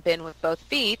I jump in with both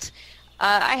feet.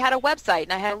 I had a website,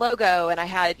 and I had a logo, and I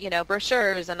had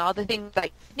brochures and all the things I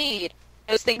need.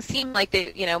 Those things seem like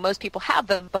most people have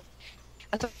them, but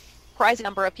a surprising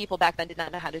number of people back then did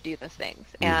not know how to do those things,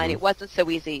 and it wasn't so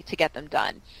easy to get them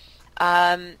done.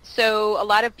 So a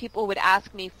lot of people would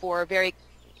ask me for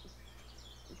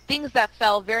things that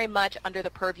fell very much under the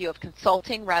purview of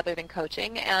consulting rather than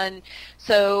coaching, and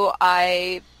so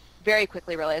I very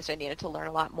quickly realized I needed to learn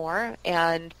a lot more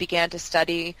and began to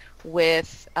study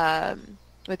with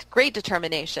great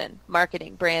determination,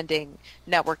 marketing, branding,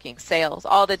 networking, sales,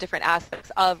 all the different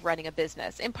aspects of running a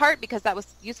business, in part because that was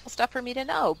useful stuff for me to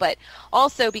know, but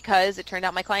also because it turned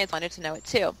out my clients wanted to know it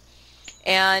too.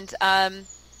 And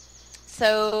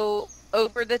so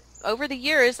over the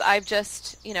years, I've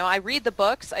just, I read the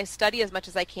books, I study as much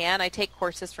as I can, I take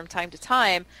courses from time to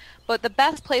time, but the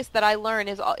best place that I learn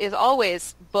is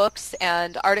always books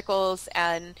and articles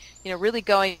and, really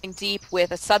going deep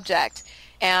with a subject.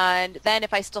 And then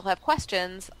if I still have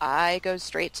questions, I go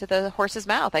straight to the horse's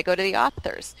mouth. I go to the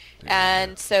authors.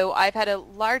 And so I've had a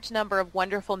large number of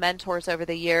wonderful mentors over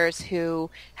the years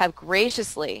who have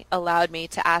graciously allowed me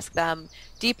to ask them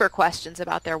deeper questions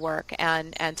about their work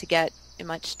and to get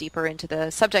much deeper into the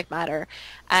subject matter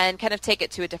and kind of take it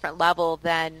to a different level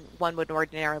than one would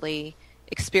ordinarily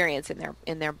experience in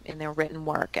their written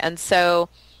work. And so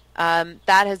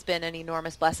that has been an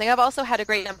enormous blessing. I've also had a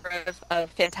great number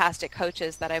of fantastic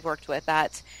coaches that I've worked with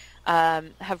that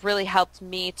have really helped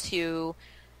me to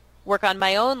work on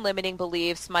my own limiting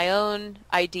beliefs, my own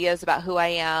ideas about who I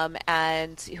am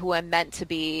and who I'm meant to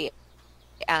be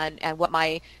and what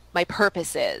my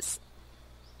purpose is.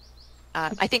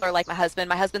 I think are like my husband.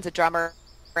 My husband's a drummer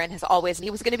and has always, he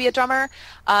was going to be a drummer.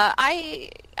 I,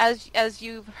 as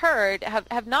you've heard,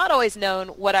 have not always known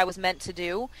what I was meant to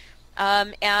do.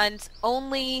 And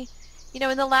only,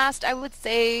 in the last, I would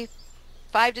say,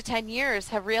 5 to 10 years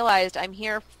have realized I'm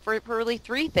here for really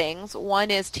 3 things.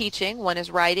 One is teaching, one is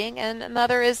writing, and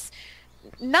another is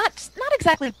not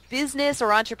exactly business or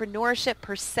entrepreneurship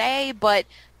per se, but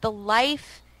the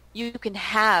life you can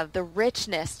have, the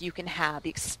richness you can have, the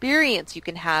experience you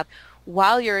can have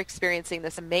while you're experiencing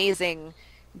this amazing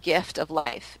gift of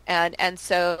life. And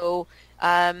so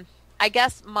I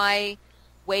guess my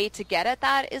way to get at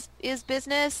that is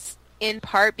business, in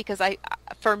part because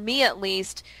for me at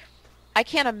least, I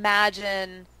can't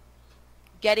imagine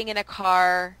getting in a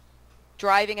car,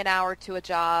 driving an hour to a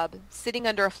job, sitting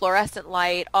under a fluorescent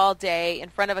light all day in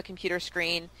front of a computer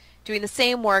screen, doing the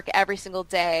same work every single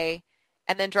day,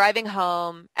 and then driving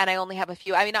home, and I only have a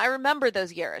few. I mean, I remember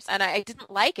those years, and I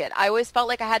didn't like it. I always felt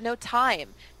like I had no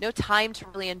time to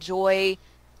really enjoy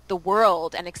the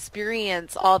world and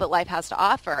experience all that life has to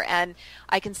offer. And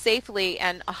I can safely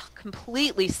and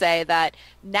completely say that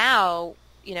now,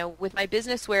 with my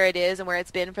business where it is and where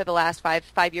it's been for the last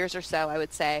five years or so, I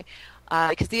would say,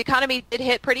 because the economy did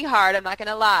hit pretty hard, I'm not going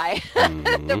to lie.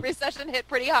 The recession hit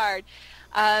pretty hard,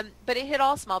 but it hit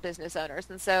all small business owners.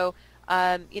 And so,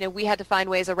 we had to find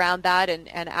ways around that and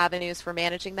avenues for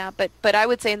managing that. But I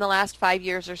would say in the last 5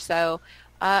 years or so,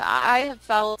 I have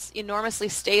felt enormously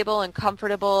stable and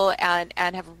comfortable and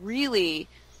have really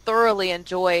thoroughly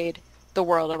enjoyed the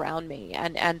world around me.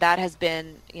 And that has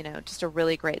been, just a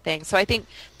really great thing. So I think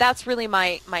that's really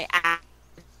my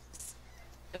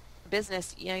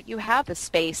business. You have the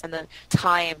space and the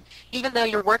time, even though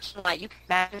you're working a lot, you can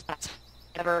manage that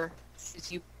whatever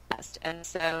suits you best. And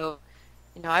so,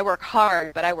 I work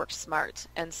hard, but I work smart.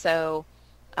 And so,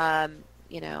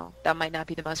 that might not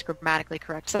be the most grammatically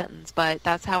correct sentence, but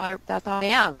that's how I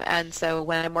am. And so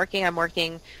when I'm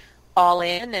working all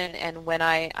in, and when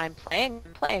I'm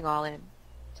playing all in.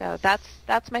 So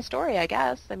that's my story, I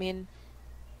guess. I mean,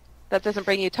 that doesn't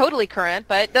bring you totally current,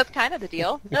 but that's kind of the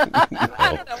deal.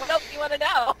 I don't know. What else do you want to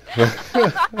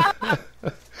know?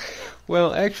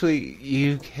 Well,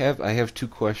 actually, I have 2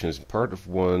 questions. Part of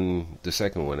the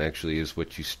second one actually is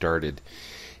what you started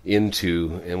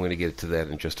into, and I'm going to get to that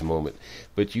in just a moment.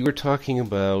 But you were talking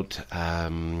about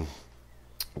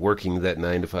working that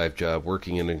 9-to-5 job,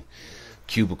 working in a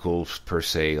cubicle per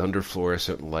se, under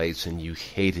fluorescent lights, and you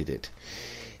hated it.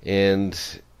 And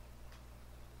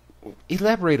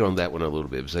elaborate on that one a little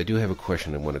bit, because I do have a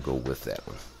question I want to go with that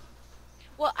one.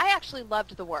 Well, I actually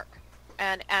loved the work.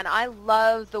 And I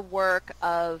love the work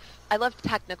I love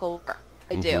technical work.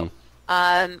 I do.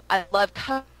 I love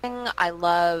cooking. I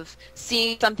love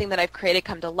seeing something that I've created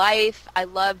come to life. I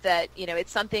love that,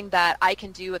 it's something that I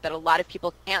can do that a lot of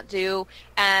people can't do,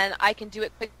 and I can do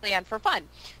it quickly and for fun.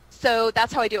 So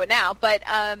that's how I do it now. But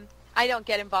I don't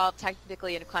get involved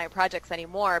technically in client projects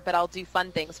anymore, but I'll do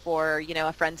fun things for,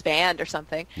 a friend's band or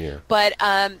something. Yeah. But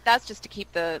that's just to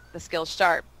keep the skills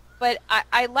sharp. But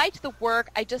I liked the work.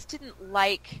 I just didn't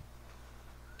like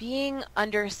being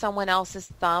under someone else's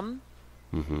thumb.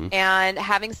 Mm-hmm. And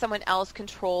having someone else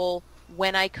control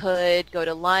when I could go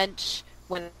to lunch,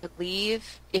 when I could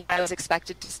leave, if I was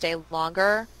expected to stay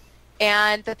longer.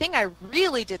 And the thing I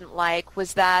really didn't like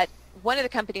was that one of the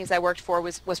companies I worked for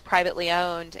was privately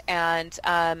owned, and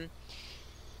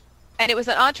it was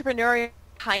an entrepreneurial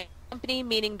kind of company,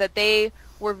 meaning that they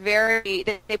put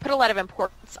a lot of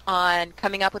importance on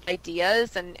coming up with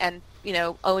ideas and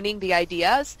owning the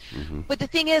ideas. Mm-hmm. But the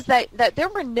thing is that there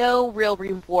were no real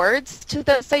rewards to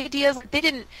those ideas.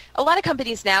 A lot of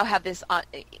companies now have this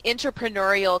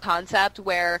entrepreneurial concept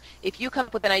where if you come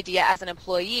up with an idea as an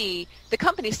employee, the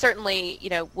company certainly,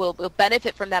 will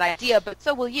benefit from that idea, but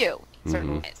so will you in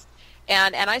certain ways.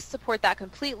 And I support that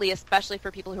completely, especially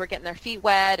for people who are getting their feet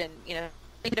wet and,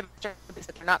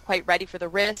 that they're not quite ready for the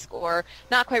risk or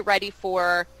not quite ready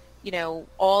for,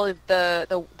 all of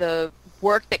the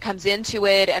work that comes into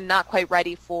it, and not quite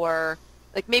ready for,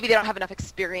 maybe they don't have enough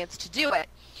experience to do it.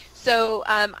 So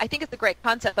I think it's a great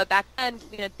concept, but back then,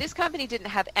 this company didn't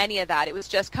have any of that. It was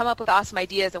just come up with awesome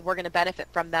ideas and we're going to benefit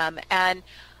from them. And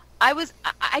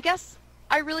I guess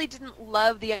I really didn't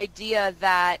love the idea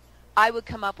that I would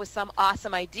come up with some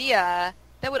awesome idea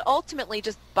that would ultimately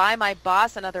just buy my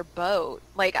boss another boat.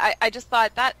 I just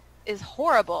thought that is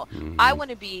horrible. Mm-hmm. I want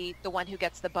to be the one who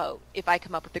gets the boat if I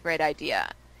come up with a great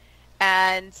idea.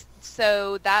 And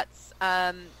so that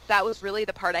was really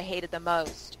the part I hated the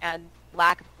most, and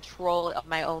lack of control of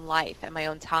my own life and my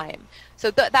own time.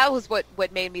 So that was what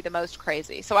made me the most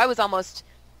crazy. So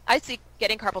I'd see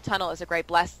getting carpal tunnel as a great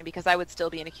blessing, because I would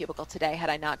still be in a cubicle today had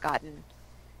I not gotten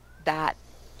that,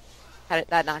 had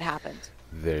that not happened.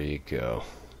 There you go.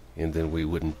 And then we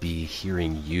wouldn't be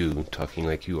hearing you talking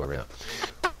like you are now,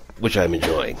 which I'm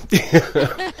enjoying.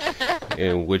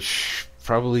 And which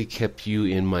probably kept you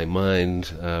in my mind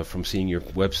from seeing your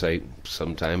website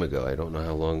some time ago. I don't know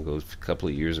how long ago, a couple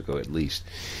of years ago at least.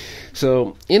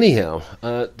 So anyhow,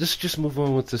 let's just move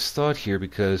on with this thought here,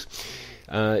 because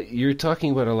you're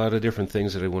talking about a lot of different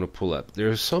things that I want to pull up. There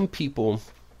are some people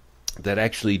that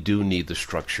actually do need the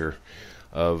structure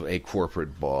of a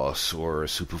corporate boss or a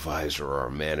supervisor or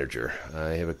a manager.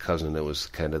 I have a cousin that was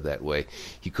kind of that way.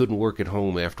 He couldn't work at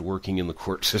home after working in the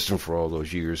court system for all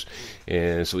those years,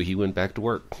 and so he went back to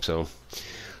work. So,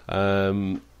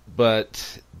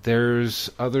 but there's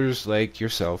others like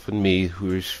yourself and me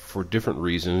who is for different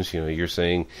reasons. You're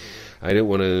saying, I didn't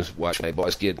want to watch my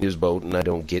boss get his boat and I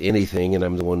don't get anything, and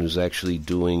I'm the one who's actually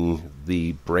doing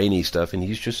the brainy stuff and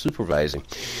he's just supervising.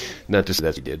 Not to say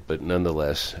that he did, but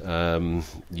nonetheless,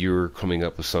 you're coming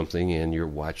up with something and you're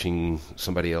watching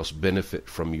somebody else benefit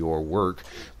from your work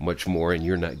much more, and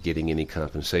you're not getting any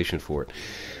compensation for it.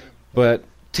 But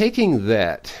taking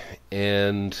that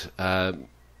and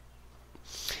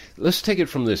let's take it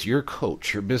from this. You're a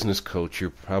coach, you're a business coach. You're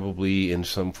probably in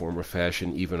some form or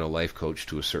fashion even a life coach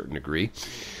to a certain degree.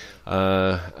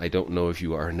 I don't know if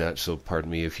you are or not, so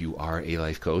pardon me if you are a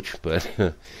life coach. But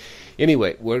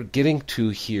anyway, what we're getting to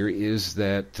here is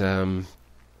that...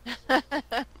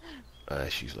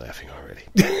 she's laughing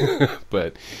already.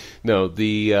 But no,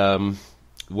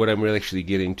 what I'm really actually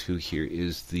getting to here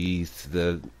is the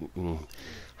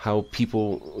how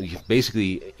people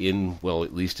basically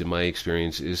at least in my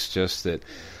experience, is just that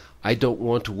I don't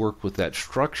want to work with that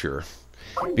structure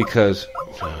because,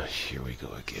 here we go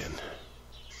again.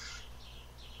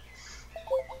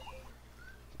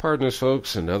 Pardon us,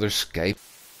 folks, another Skype.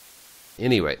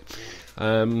 Anyway,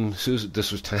 Susan,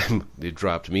 this was time it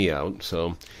dropped me out,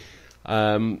 so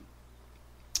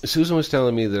Susan was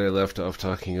telling me that I left off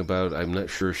talking about, I'm not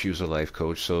sure if she was a life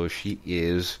coach, so she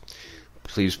is.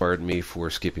 Please pardon me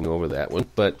for skipping over that one.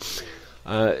 But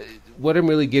what I'm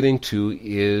really getting to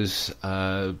is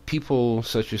people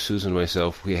such as Susan and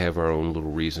myself, we have our own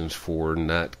little reasons for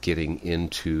not getting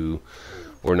into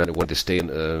or not wanting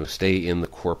to stay in the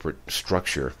corporate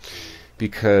structure.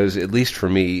 Because, at least for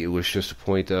me, it was just a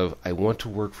point of, I want to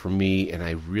work for me, and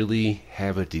I really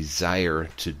have a desire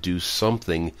to do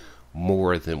something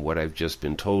more than what I've just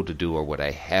been told to do or what I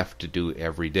have to do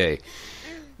every day.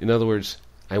 In other words,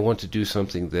 I want to do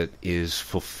something that is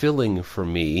fulfilling for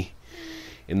me,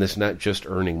 and that's not just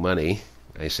earning money,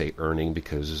 I say earning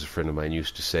because, as a friend of mine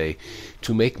used to say,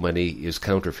 to make money is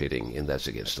counterfeiting, and that's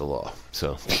against the law.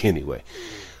 So anyway,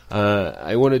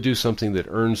 I want to do something that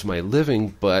earns my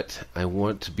living, but I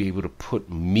want to be able to put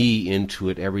me into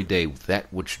it every day, that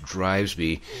which drives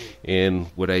me. And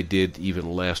what I did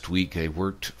even last week, I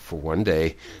worked for one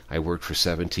day. I worked for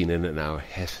 17 and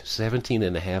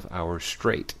a half hours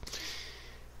straight.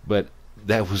 But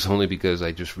that was only because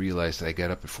I just realized I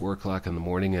got up at 4 o'clock in the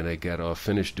morning and I got off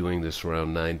finished doing this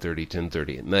around 9:30,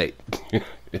 10:30 at night.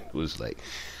 It was like,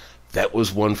 that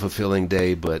was one fulfilling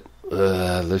day, but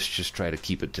let's just try to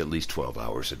keep it to at least 12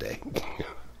 hours a day. Hey,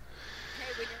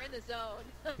 when you're in the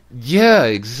zone. Yeah,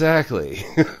 exactly.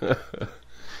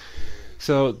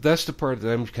 So that's the part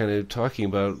that I'm kind of talking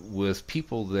about with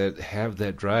people that have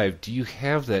that drive. Do you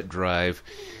have that drive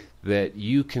that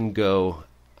you can go,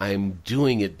 I'm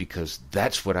doing it because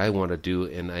that's what I want to do,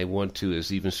 and I want to,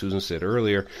 as even Susan said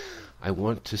earlier, I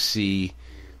want to see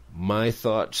my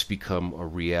thoughts become a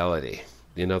reality.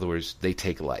 In other words, they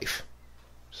take life.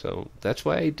 So that's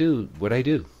why I do what I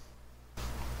do.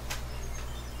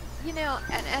 You know,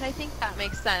 and I think that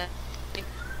makes sense.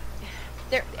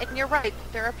 And you're right,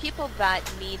 there are people that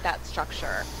need that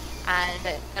structure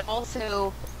and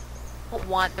also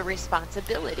want the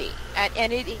responsibility.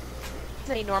 And it is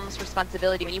an enormous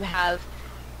responsibility when you have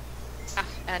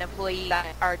an employee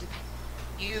that are dependent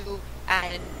on you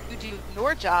and you do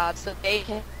your job so they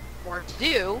can have more to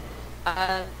do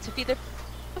to feed their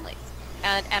families.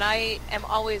 And I am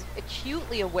always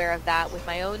acutely aware of that with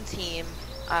my own team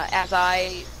as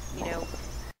I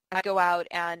go out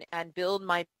and build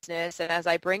my business, and as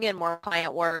I bring in more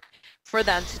client work for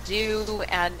them to do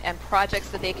and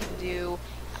projects that they can do.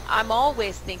 I'm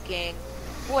always thinking,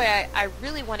 boy, I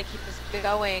really want to keep this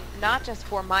going, not just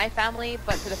for my family,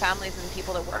 but for the families and the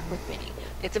people that work with me.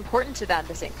 It's important to them,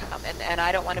 this income, and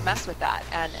I don't want to mess with that.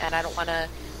 And I don't want to,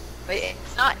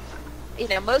 it's not,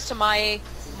 most of my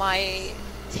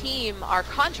team are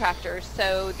contractors,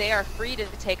 so they are free to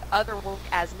take other work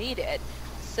as needed.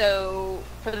 So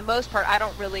for the most part, I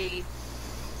don't really,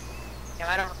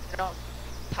 I don't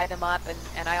tie them up,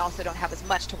 and I also don't have as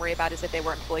much to worry about as if they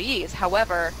were employees.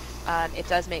 However, it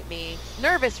does make me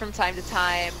nervous from time to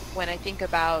time when I think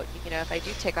about, if I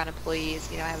do take on employees,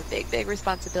 I have a big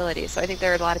responsibility. So I think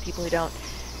there are a lot of people who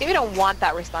maybe don't want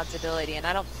that responsibility, and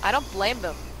I don't blame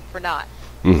them for not.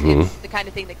 Mm-hmm. It's the kind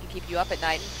of thing that can keep you up at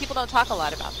night. And people don't talk a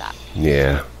lot about that.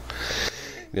 Yeah.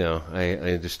 I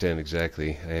understand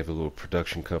exactly. I have a little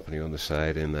production company on the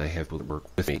side, and I have people work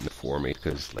with me for me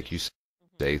because, like you say,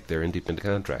 they're independent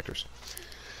contractors.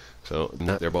 So I'm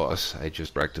not their boss. I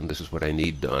just direct them, this is what I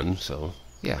need done. So,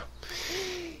 yeah.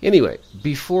 Anyway,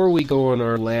 before we go on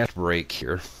our last break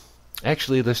here,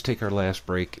 actually, let's take our last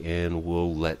break, and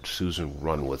we'll let Susan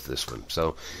run with this one.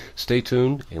 So stay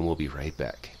tuned, and we'll be right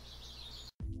back.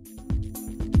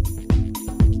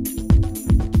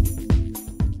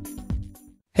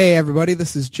 Hey everybody,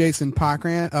 this is Jason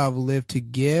Pockrant of Live to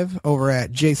Give over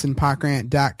at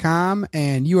jasonpockrant.com,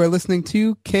 and you are listening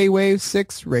to K-Wave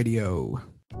 6 Radio.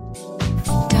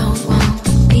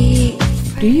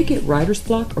 Do you get writer's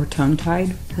block or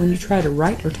tongue-tied when you try to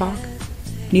write or talk?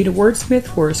 Need a wordsmith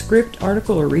for a script,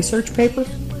 article, or research paper?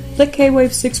 Let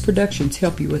K-Wave 6 Productions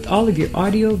help you with all of your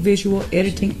audio, visual,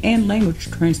 editing, and language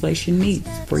translation needs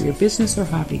for your business or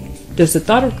hobby. Does the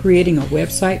thought of creating a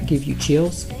website give you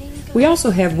chills? We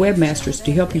also have webmasters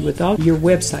to help you with all your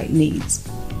website needs.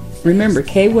 Remember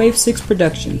K-Wave 6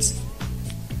 Productions.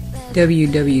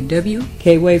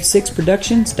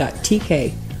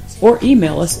 www.kwave6productions.tk or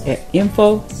email us at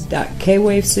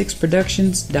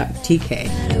info.kwave6productions.tk.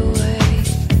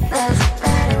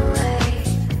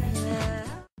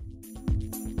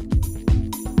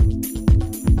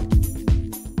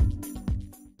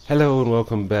 Hello and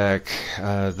welcome back.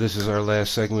 This is our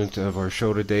last segment of our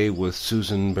show today with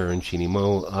Susan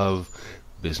Baroncini-Moe of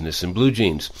Business in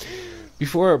Bluejeans.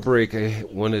 Before our break, I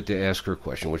wanted to ask her a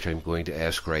question, which I'm going to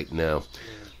ask right now,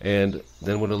 and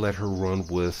then want to let her run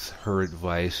with her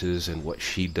advices and what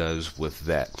she does with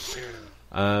that.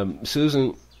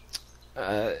 Susan,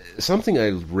 something I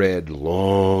read a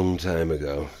long time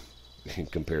ago,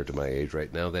 compared to my age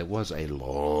right now, that was a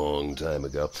long time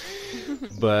ago,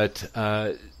 but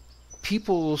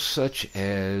people such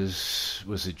as,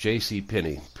 was it J.C.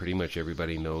 Penney? Pretty much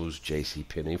everybody knows J.C.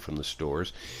 Penney from the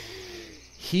stores.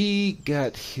 He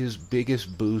got his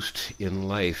biggest boost in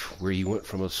life where he went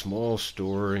from a small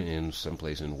store in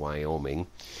someplace in Wyoming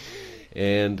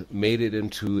and made it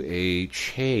into a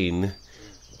chain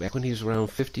back when he was around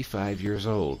 55 years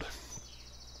old.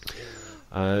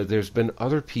 There's been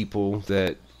other people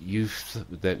that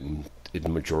the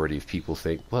majority of people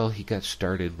think, well, he got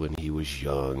started when he was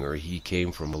young, or he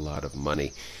came from a lot of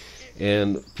money.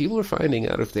 And people are finding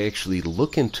out, if they actually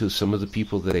look into some of the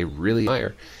people that they really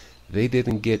admire, they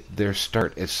didn't get their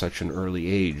start at such an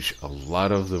early age. A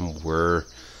lot of them were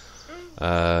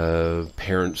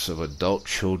parents of adult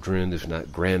children, if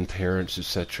not grandparents,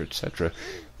 etc., etc.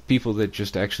 People that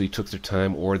just actually took their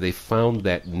time, or they found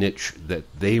that niche that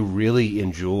they really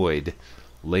enjoyed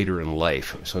later in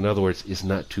life. So in other words, it's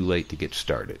not too late to get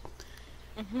started.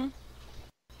 Mm-hmm.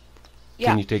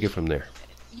 Can you take it from there?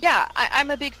 Yeah,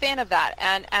 I'm a big fan of that,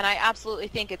 and I absolutely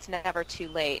think it's never too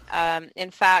late.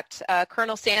 In fact,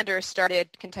 Colonel Sanders started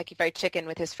Kentucky Fried Chicken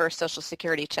with his first Social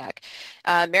Security check.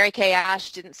 Mary Kay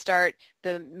Ash didn't start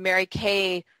the Mary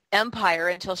Kay empire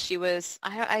until she was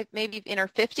maybe in her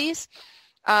 50s.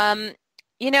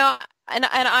 You know, and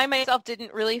I myself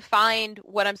didn't really find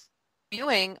what I'm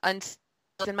doing until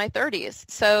in my 30s.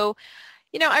 So,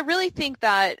 you know, I really think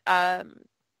that,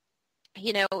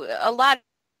 you know, a lot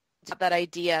of that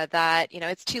idea that, you know,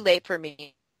 it's too late for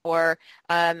me, or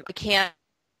I can't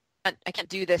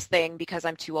do this thing because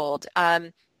I'm too old.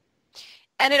 And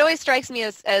it always strikes me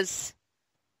as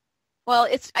well,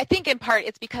 I think in part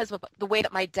it's because of the way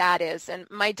that my dad is. And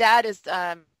my dad is,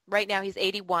 right now he's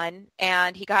 81,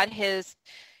 and he got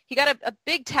a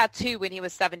big tattoo when he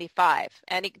was 75,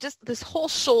 and he just this whole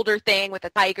shoulder thing with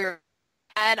a tiger.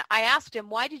 And I asked him,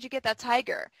 why did you get that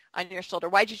tiger on your shoulder?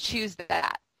 Why did you choose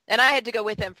that? And I had to go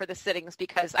with him for the sittings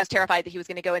because I was terrified that he was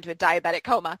going to go into a diabetic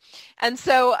coma. And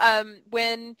so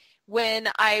when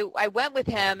I went with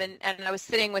him and I was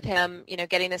sitting with him, you know,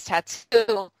 getting this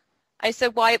tattoo, I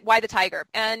said, why the tiger?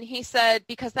 And he said,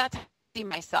 because that's how I see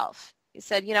myself. He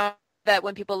said, you know, that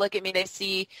when people look at me, they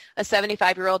see a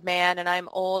 75-year-old man, and I'm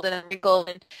old and I'm wrinkled.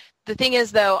 And the thing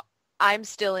is, though, I'm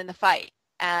still in the fight,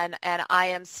 and I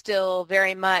am still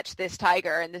very much this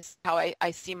tiger, and this is how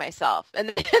I see myself.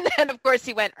 And then, of course,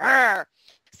 he went, "Arr!"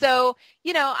 So,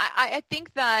 you know, I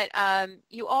think that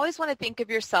you always want to think of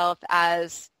yourself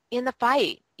as in the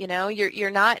fight. You know, you're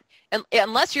not,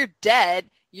 unless you're dead,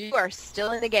 you are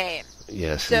still in the game.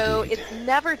 Yes. So indeed. It's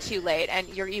never too late, and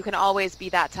you can always be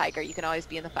that tiger. You can always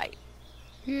be in the fight.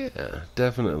 Yeah,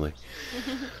 definitely.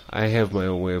 I have my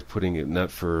own way of putting it,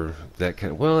 not for that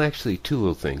kind of, well, actually, two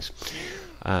little things.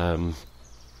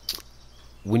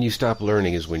 When you stop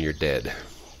learning is when you're dead.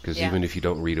 Because even if you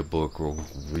don't read a book or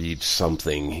read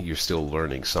something, you're still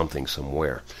learning something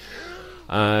somewhere.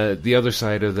 The other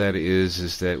side of that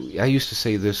is that I used to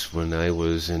say this when I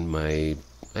was in my,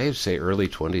 I would say early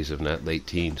 20s, if not late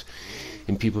teens.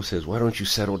 And people says, why don't you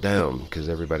settle down? Because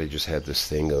everybody just had this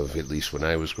thing of, at least when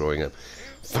I was growing up,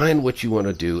 find what you want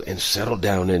to do and settle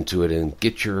down into it and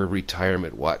get your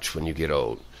retirement watch when you get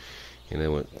old. And I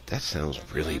went, that sounds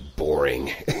really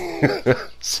boring.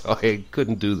 So I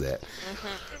couldn't do that.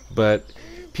 Mm-hmm. But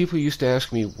people used to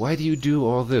ask me, why do you do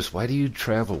all this? Why do you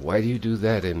travel? Why do you do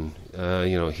that? And,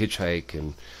 you know, hitchhike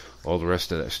and all the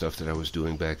rest of that stuff that I was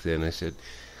doing back then. I said,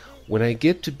 when I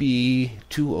get to be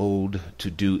too old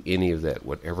to do any of that,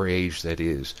 whatever age that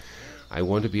is, I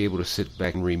want to be able to sit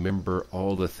back and remember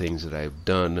all the things that I've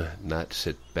done, not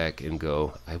sit back and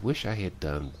go, I wish I had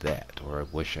done that, or I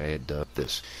wish I had done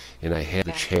this, and I had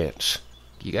the chance.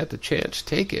 You got the chance,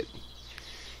 take it.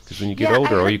 Because when you get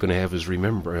older, all you're going to have is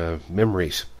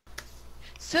memories.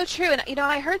 So true. And, you know,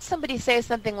 I heard somebody say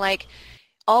something like,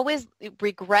 always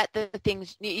regret the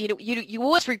things, you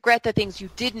always regret the things you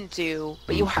didn't do,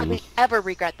 but you hardly ever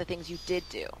regret the things you did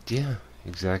do. Yeah,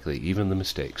 exactly. Even the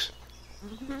mistakes.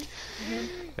 Mm-hmm.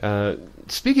 Mm-hmm.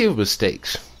 Speaking of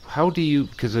mistakes, how do you,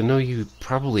 because I know you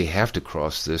probably have to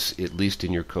cross this, at least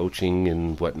in your coaching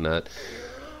and whatnot,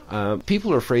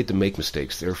 people are afraid to make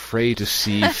mistakes. They're afraid to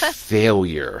see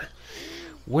failure.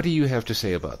 What do you have to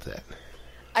say about that?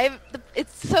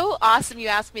 It's so awesome you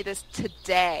asked me this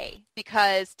today,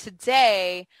 because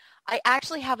today I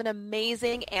actually have an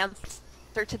amazing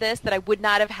answer to this that I would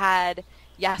not have had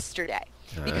yesterday.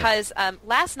 Because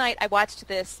last night I watched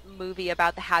this movie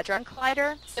about the Hadron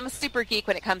Collider. I'm a super geek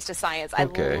when it comes to science.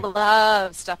 Okay. I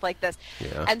love stuff like this.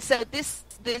 Yeah. And so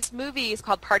this movie is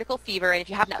called Particle Fever, and if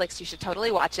you have Netflix, you should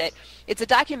totally watch it. It's a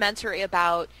documentary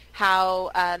about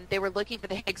how they were looking for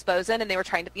the Higgs boson, and they were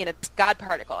trying to, God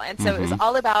particle. And so it was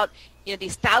all about,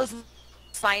 these thousands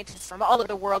of scientists from all over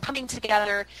the world coming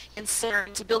together in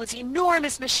CERN to build this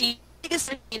enormous machine,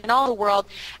 biggest machine in all the world.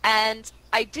 And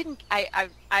I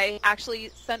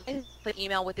actually sent an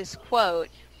email with this quote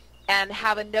and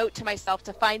have a note to myself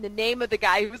to find the name of the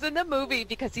guy who was in the movie,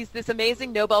 because he's this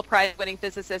amazing Nobel Prize winning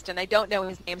physicist, and I don't know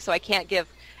his name, so I can't give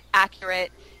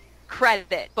accurate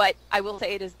credit. But I will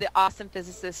say it is the awesome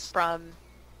physicist from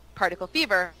Particle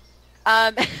Fever.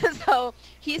 So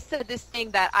he said this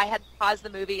thing that I had to pause the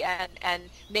movie and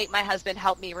make my husband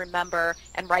help me remember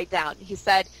and write down. He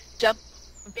said, jump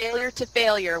from failure to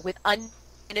failure with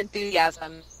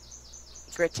enthusiasm,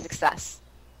 secret to success.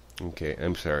 Okay,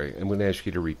 I'm sorry. I'm going to ask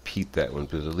you to repeat that one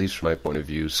because at least from my point of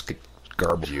view,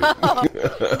 garbled you.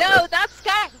 No, that's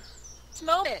Scott's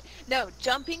moment. No,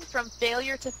 jumping from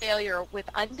failure to failure with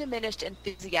undiminished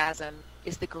enthusiasm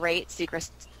is the great secret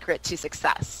to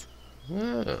success.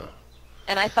 Oh.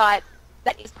 And I thought,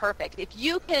 that is perfect. If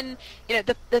you can,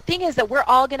 the thing is that we're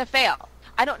all going to fail.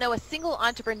 I don't know a single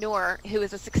entrepreneur who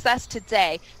is a success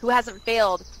today who hasn't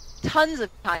failed tons of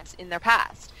times in their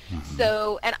past. Mm-hmm.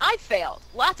 So, and I failed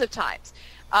lots of times.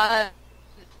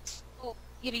 So,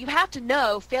 you have to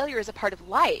know failure is a part of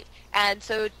life. And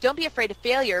so don't be afraid of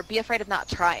failure. Be afraid of not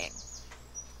trying.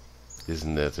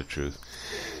 Isn't that the truth?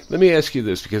 Let me ask you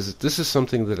this, because this is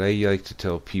something that I like to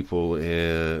tell people.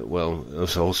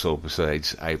 Also,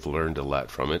 besides, I've learned a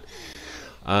lot from it.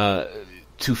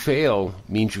 To fail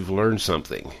means you've learned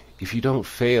something. If you don't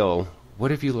fail,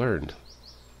 what have you learned?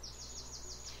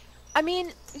 I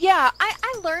mean, yeah,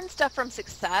 I learned stuff from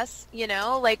success,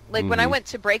 like when I went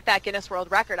to break that Guinness World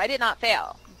Record, I did not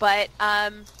fail. But,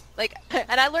 and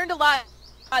I learned a lot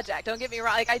project, don't get me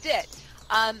wrong, I did.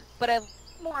 But I learned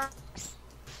more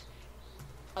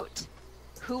about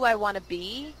who I want to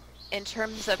be in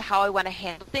terms of how I want to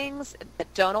handle things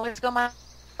that don't always go my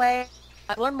way.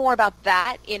 I learned more about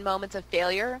that in moments of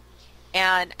failure,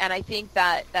 and I think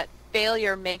that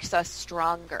failure makes us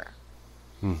stronger.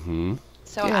 Mm-hmm.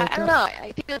 So yeah, I don't know.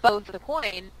 I think it's both the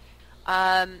coin,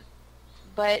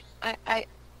 but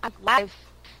I'm glad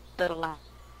that a lot.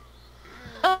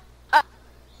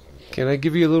 Can I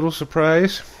give you a little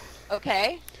surprise?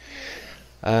 Okay.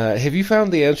 Have you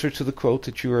found the answer to the quote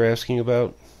that you were asking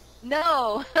about?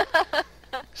 No.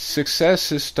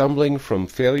 Success is stumbling from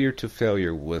failure to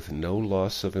failure with no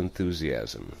loss of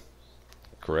enthusiasm.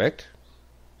 Correct?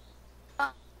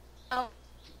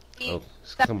 The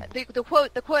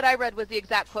quote I read was the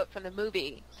exact quote from the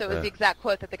movie, so it was the exact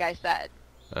quote that the guy said.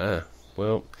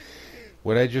 Well,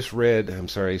 what I just read, I'm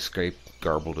sorry, Skype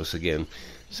garbled us again.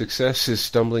 Success is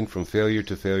stumbling from failure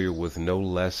to failure with no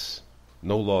loss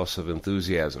of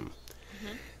enthusiasm.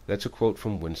 Mm-hmm. That's a quote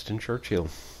from Winston Churchill.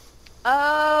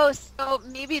 Oh, so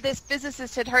maybe this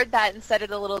physicist had heard that and said it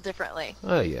a little differently.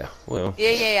 Oh, yeah. Well,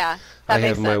 yeah. I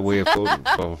have my way of quoting.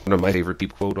 Well, one of my favorite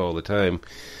people quote all the time,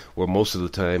 or most of the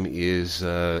time, is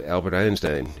Albert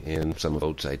Einstein. And some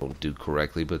quotes I don't do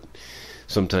correctly, but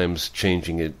sometimes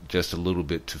changing it just a little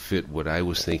bit to fit what I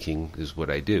was thinking is what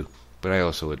I do. But I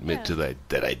also admit to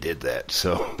that I did that.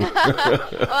 So. Well,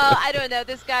 I don't know.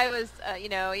 This guy was,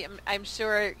 I'm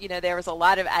sure, there was a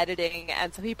lot of editing,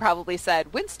 and so he probably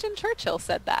said, Winston Churchill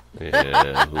said that.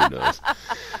 Yeah, who knows?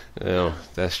 Well,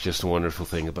 that's just a wonderful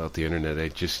thing about the internet.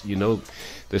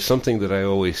 There's something that I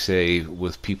always say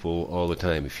with people all the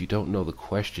time. If you don't know the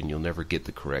question, you'll never get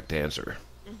the correct answer.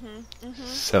 Mm-hmm, mm-hmm.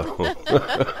 So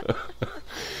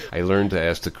I learned to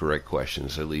ask the correct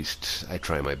questions. At least I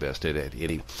try my best at it.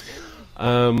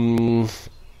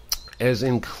 As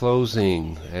in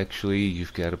closing, actually,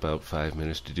 you've got about 5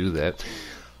 minutes to do that.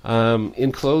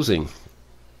 In closing,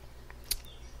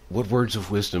 what words of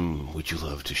wisdom would you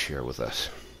love to share with us?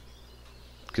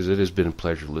 Because it has been a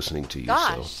pleasure listening to you.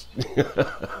 Gosh,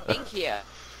 thank you.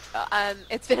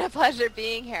 It's been a pleasure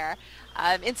being here,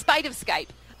 in spite of Skype.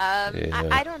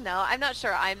 I don't know. I'm not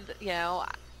sure.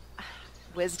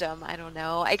 Wisdom. I don't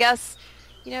know. I guess.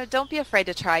 Don't be afraid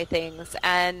to try things,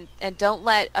 and don't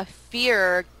let a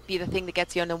fear be the thing that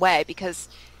gets you in the way, because,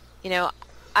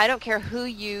 I don't care who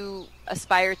you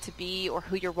aspire to be or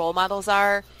who your role models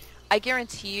are. I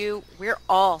guarantee you we're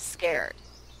all scared.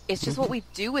 It's just what we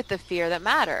do with the fear that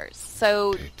matters.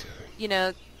 So,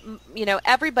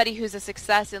 everybody who's a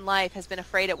success in life has been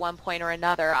afraid at one point or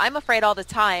another. I'm afraid all the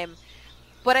time,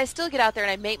 but I still get out there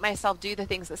and I make myself do the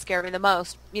things that scare me the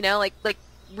most. Like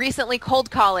recently,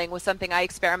 cold calling was something I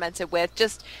experimented with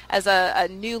just as a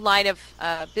new line of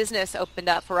business opened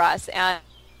up for us. And,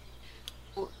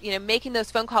 making those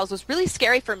phone calls was really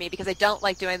scary for me because I don't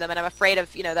like doing them. And I'm afraid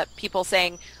of, that people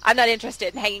saying, I'm not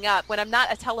interested, and hanging up when I'm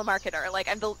not a telemarketer. Like,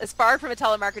 I'm as far from a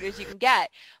telemarketer as you can get.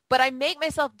 But I make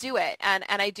myself do it. And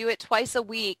I do it twice a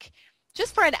week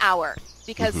just for an hour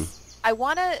because I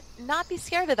want to not be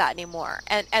scared of that anymore.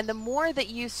 And the more that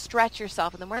you stretch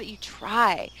yourself, and the more that you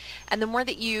try, and the more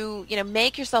that you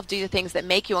make yourself do the things that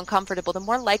make you uncomfortable, the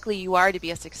more likely you are to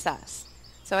be a success.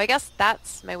 So I guess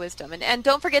that's my wisdom. And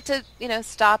don't forget to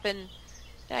stop and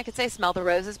I could say smell the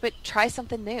roses, but try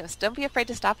something new. So don't be afraid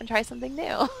to stop and try something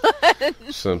new.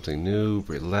 Something new,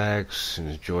 relax, and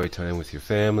enjoy time with your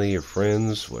family, your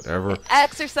friends, whatever.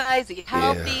 Exercise, eat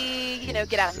healthy,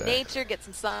 get out in nature, get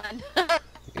some sun.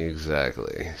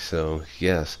 Exactly. So,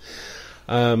 yes.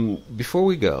 Before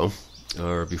we go,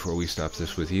 or before we stop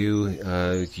this with you,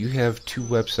 you have 2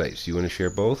 websites. Do you want to share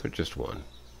both or just one?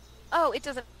 Oh, it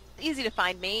doesn't. Easy to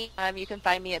find me. You can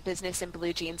find me at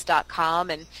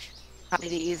businessinbluejeans.com, and probably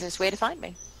the easiest way to find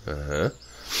me.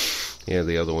 Yeah,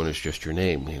 the other one is just your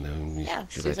name. Yeah,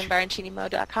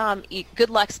 SusanBaroncini-Moe.com.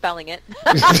 Good luck spelling it.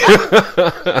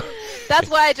 That's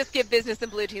why I just give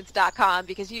businessinbluejeans.com,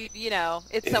 because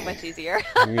it's so much easier.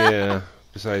 Yeah.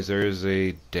 Besides, there is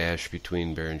a dash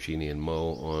between Baroncini and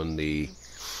Moe on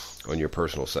your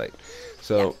personal site.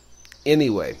 So,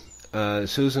 Anyway,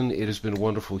 Susan, it has been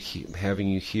wonderful having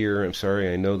you here. I'm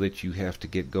sorry, I know that you have to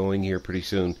get going here pretty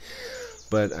soon,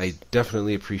 but I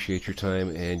definitely appreciate your time,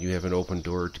 and you have an open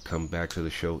door to come back to the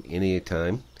show any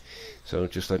time. So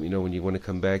just let me know when you want to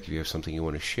come back. If you have something you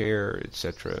want to share,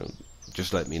 etc.,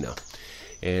 just let me know.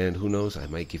 And who knows, I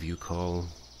might give you a call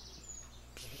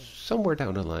somewhere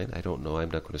down the line. I don't know.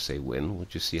 I'm not going to say when. We'll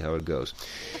just see how it goes.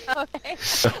 Okay.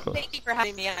 Thank you for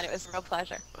having me on. It was a real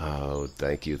pleasure. Oh,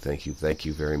 thank you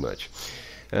very much.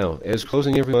 Now, as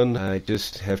closing, everyone, I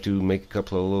just have to make a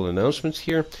couple of little announcements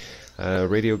here.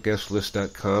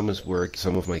 RadioGuestList.com is where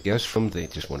some of my guests from. They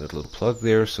just wanted a little plug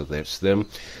there, so that's them.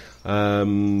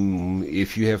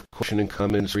 If you have questions and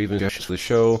comments or even suggestions for the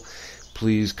show,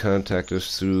 please contact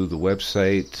us through the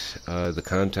website, the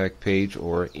contact page,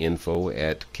 or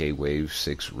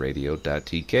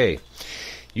info@kwave6radio.tk.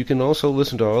 You can also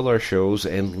listen to all our shows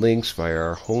and links via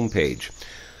our homepage.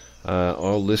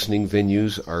 All listening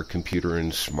venues are computer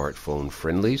and smartphone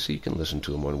friendly, so you can listen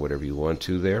to them on whatever you want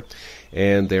to there.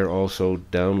 And they're also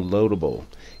downloadable,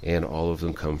 and all of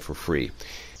them come for free.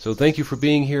 So thank you for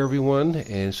being here, everyone.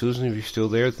 And Susan, if you're still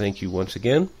there, thank you once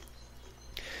again.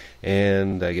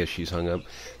 And I guess she's hung up.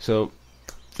 So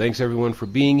thanks, everyone, for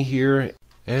being here,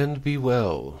 and be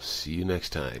well. See you next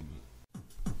time.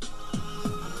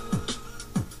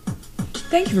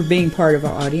 Thank you for being part of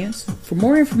our audience. For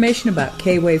more information about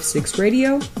K-Wave 6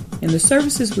 Radio and the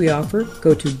services we offer,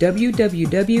 go to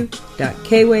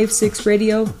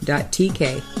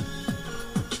www.kwave6radio.tk.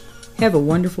 Have a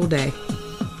wonderful day.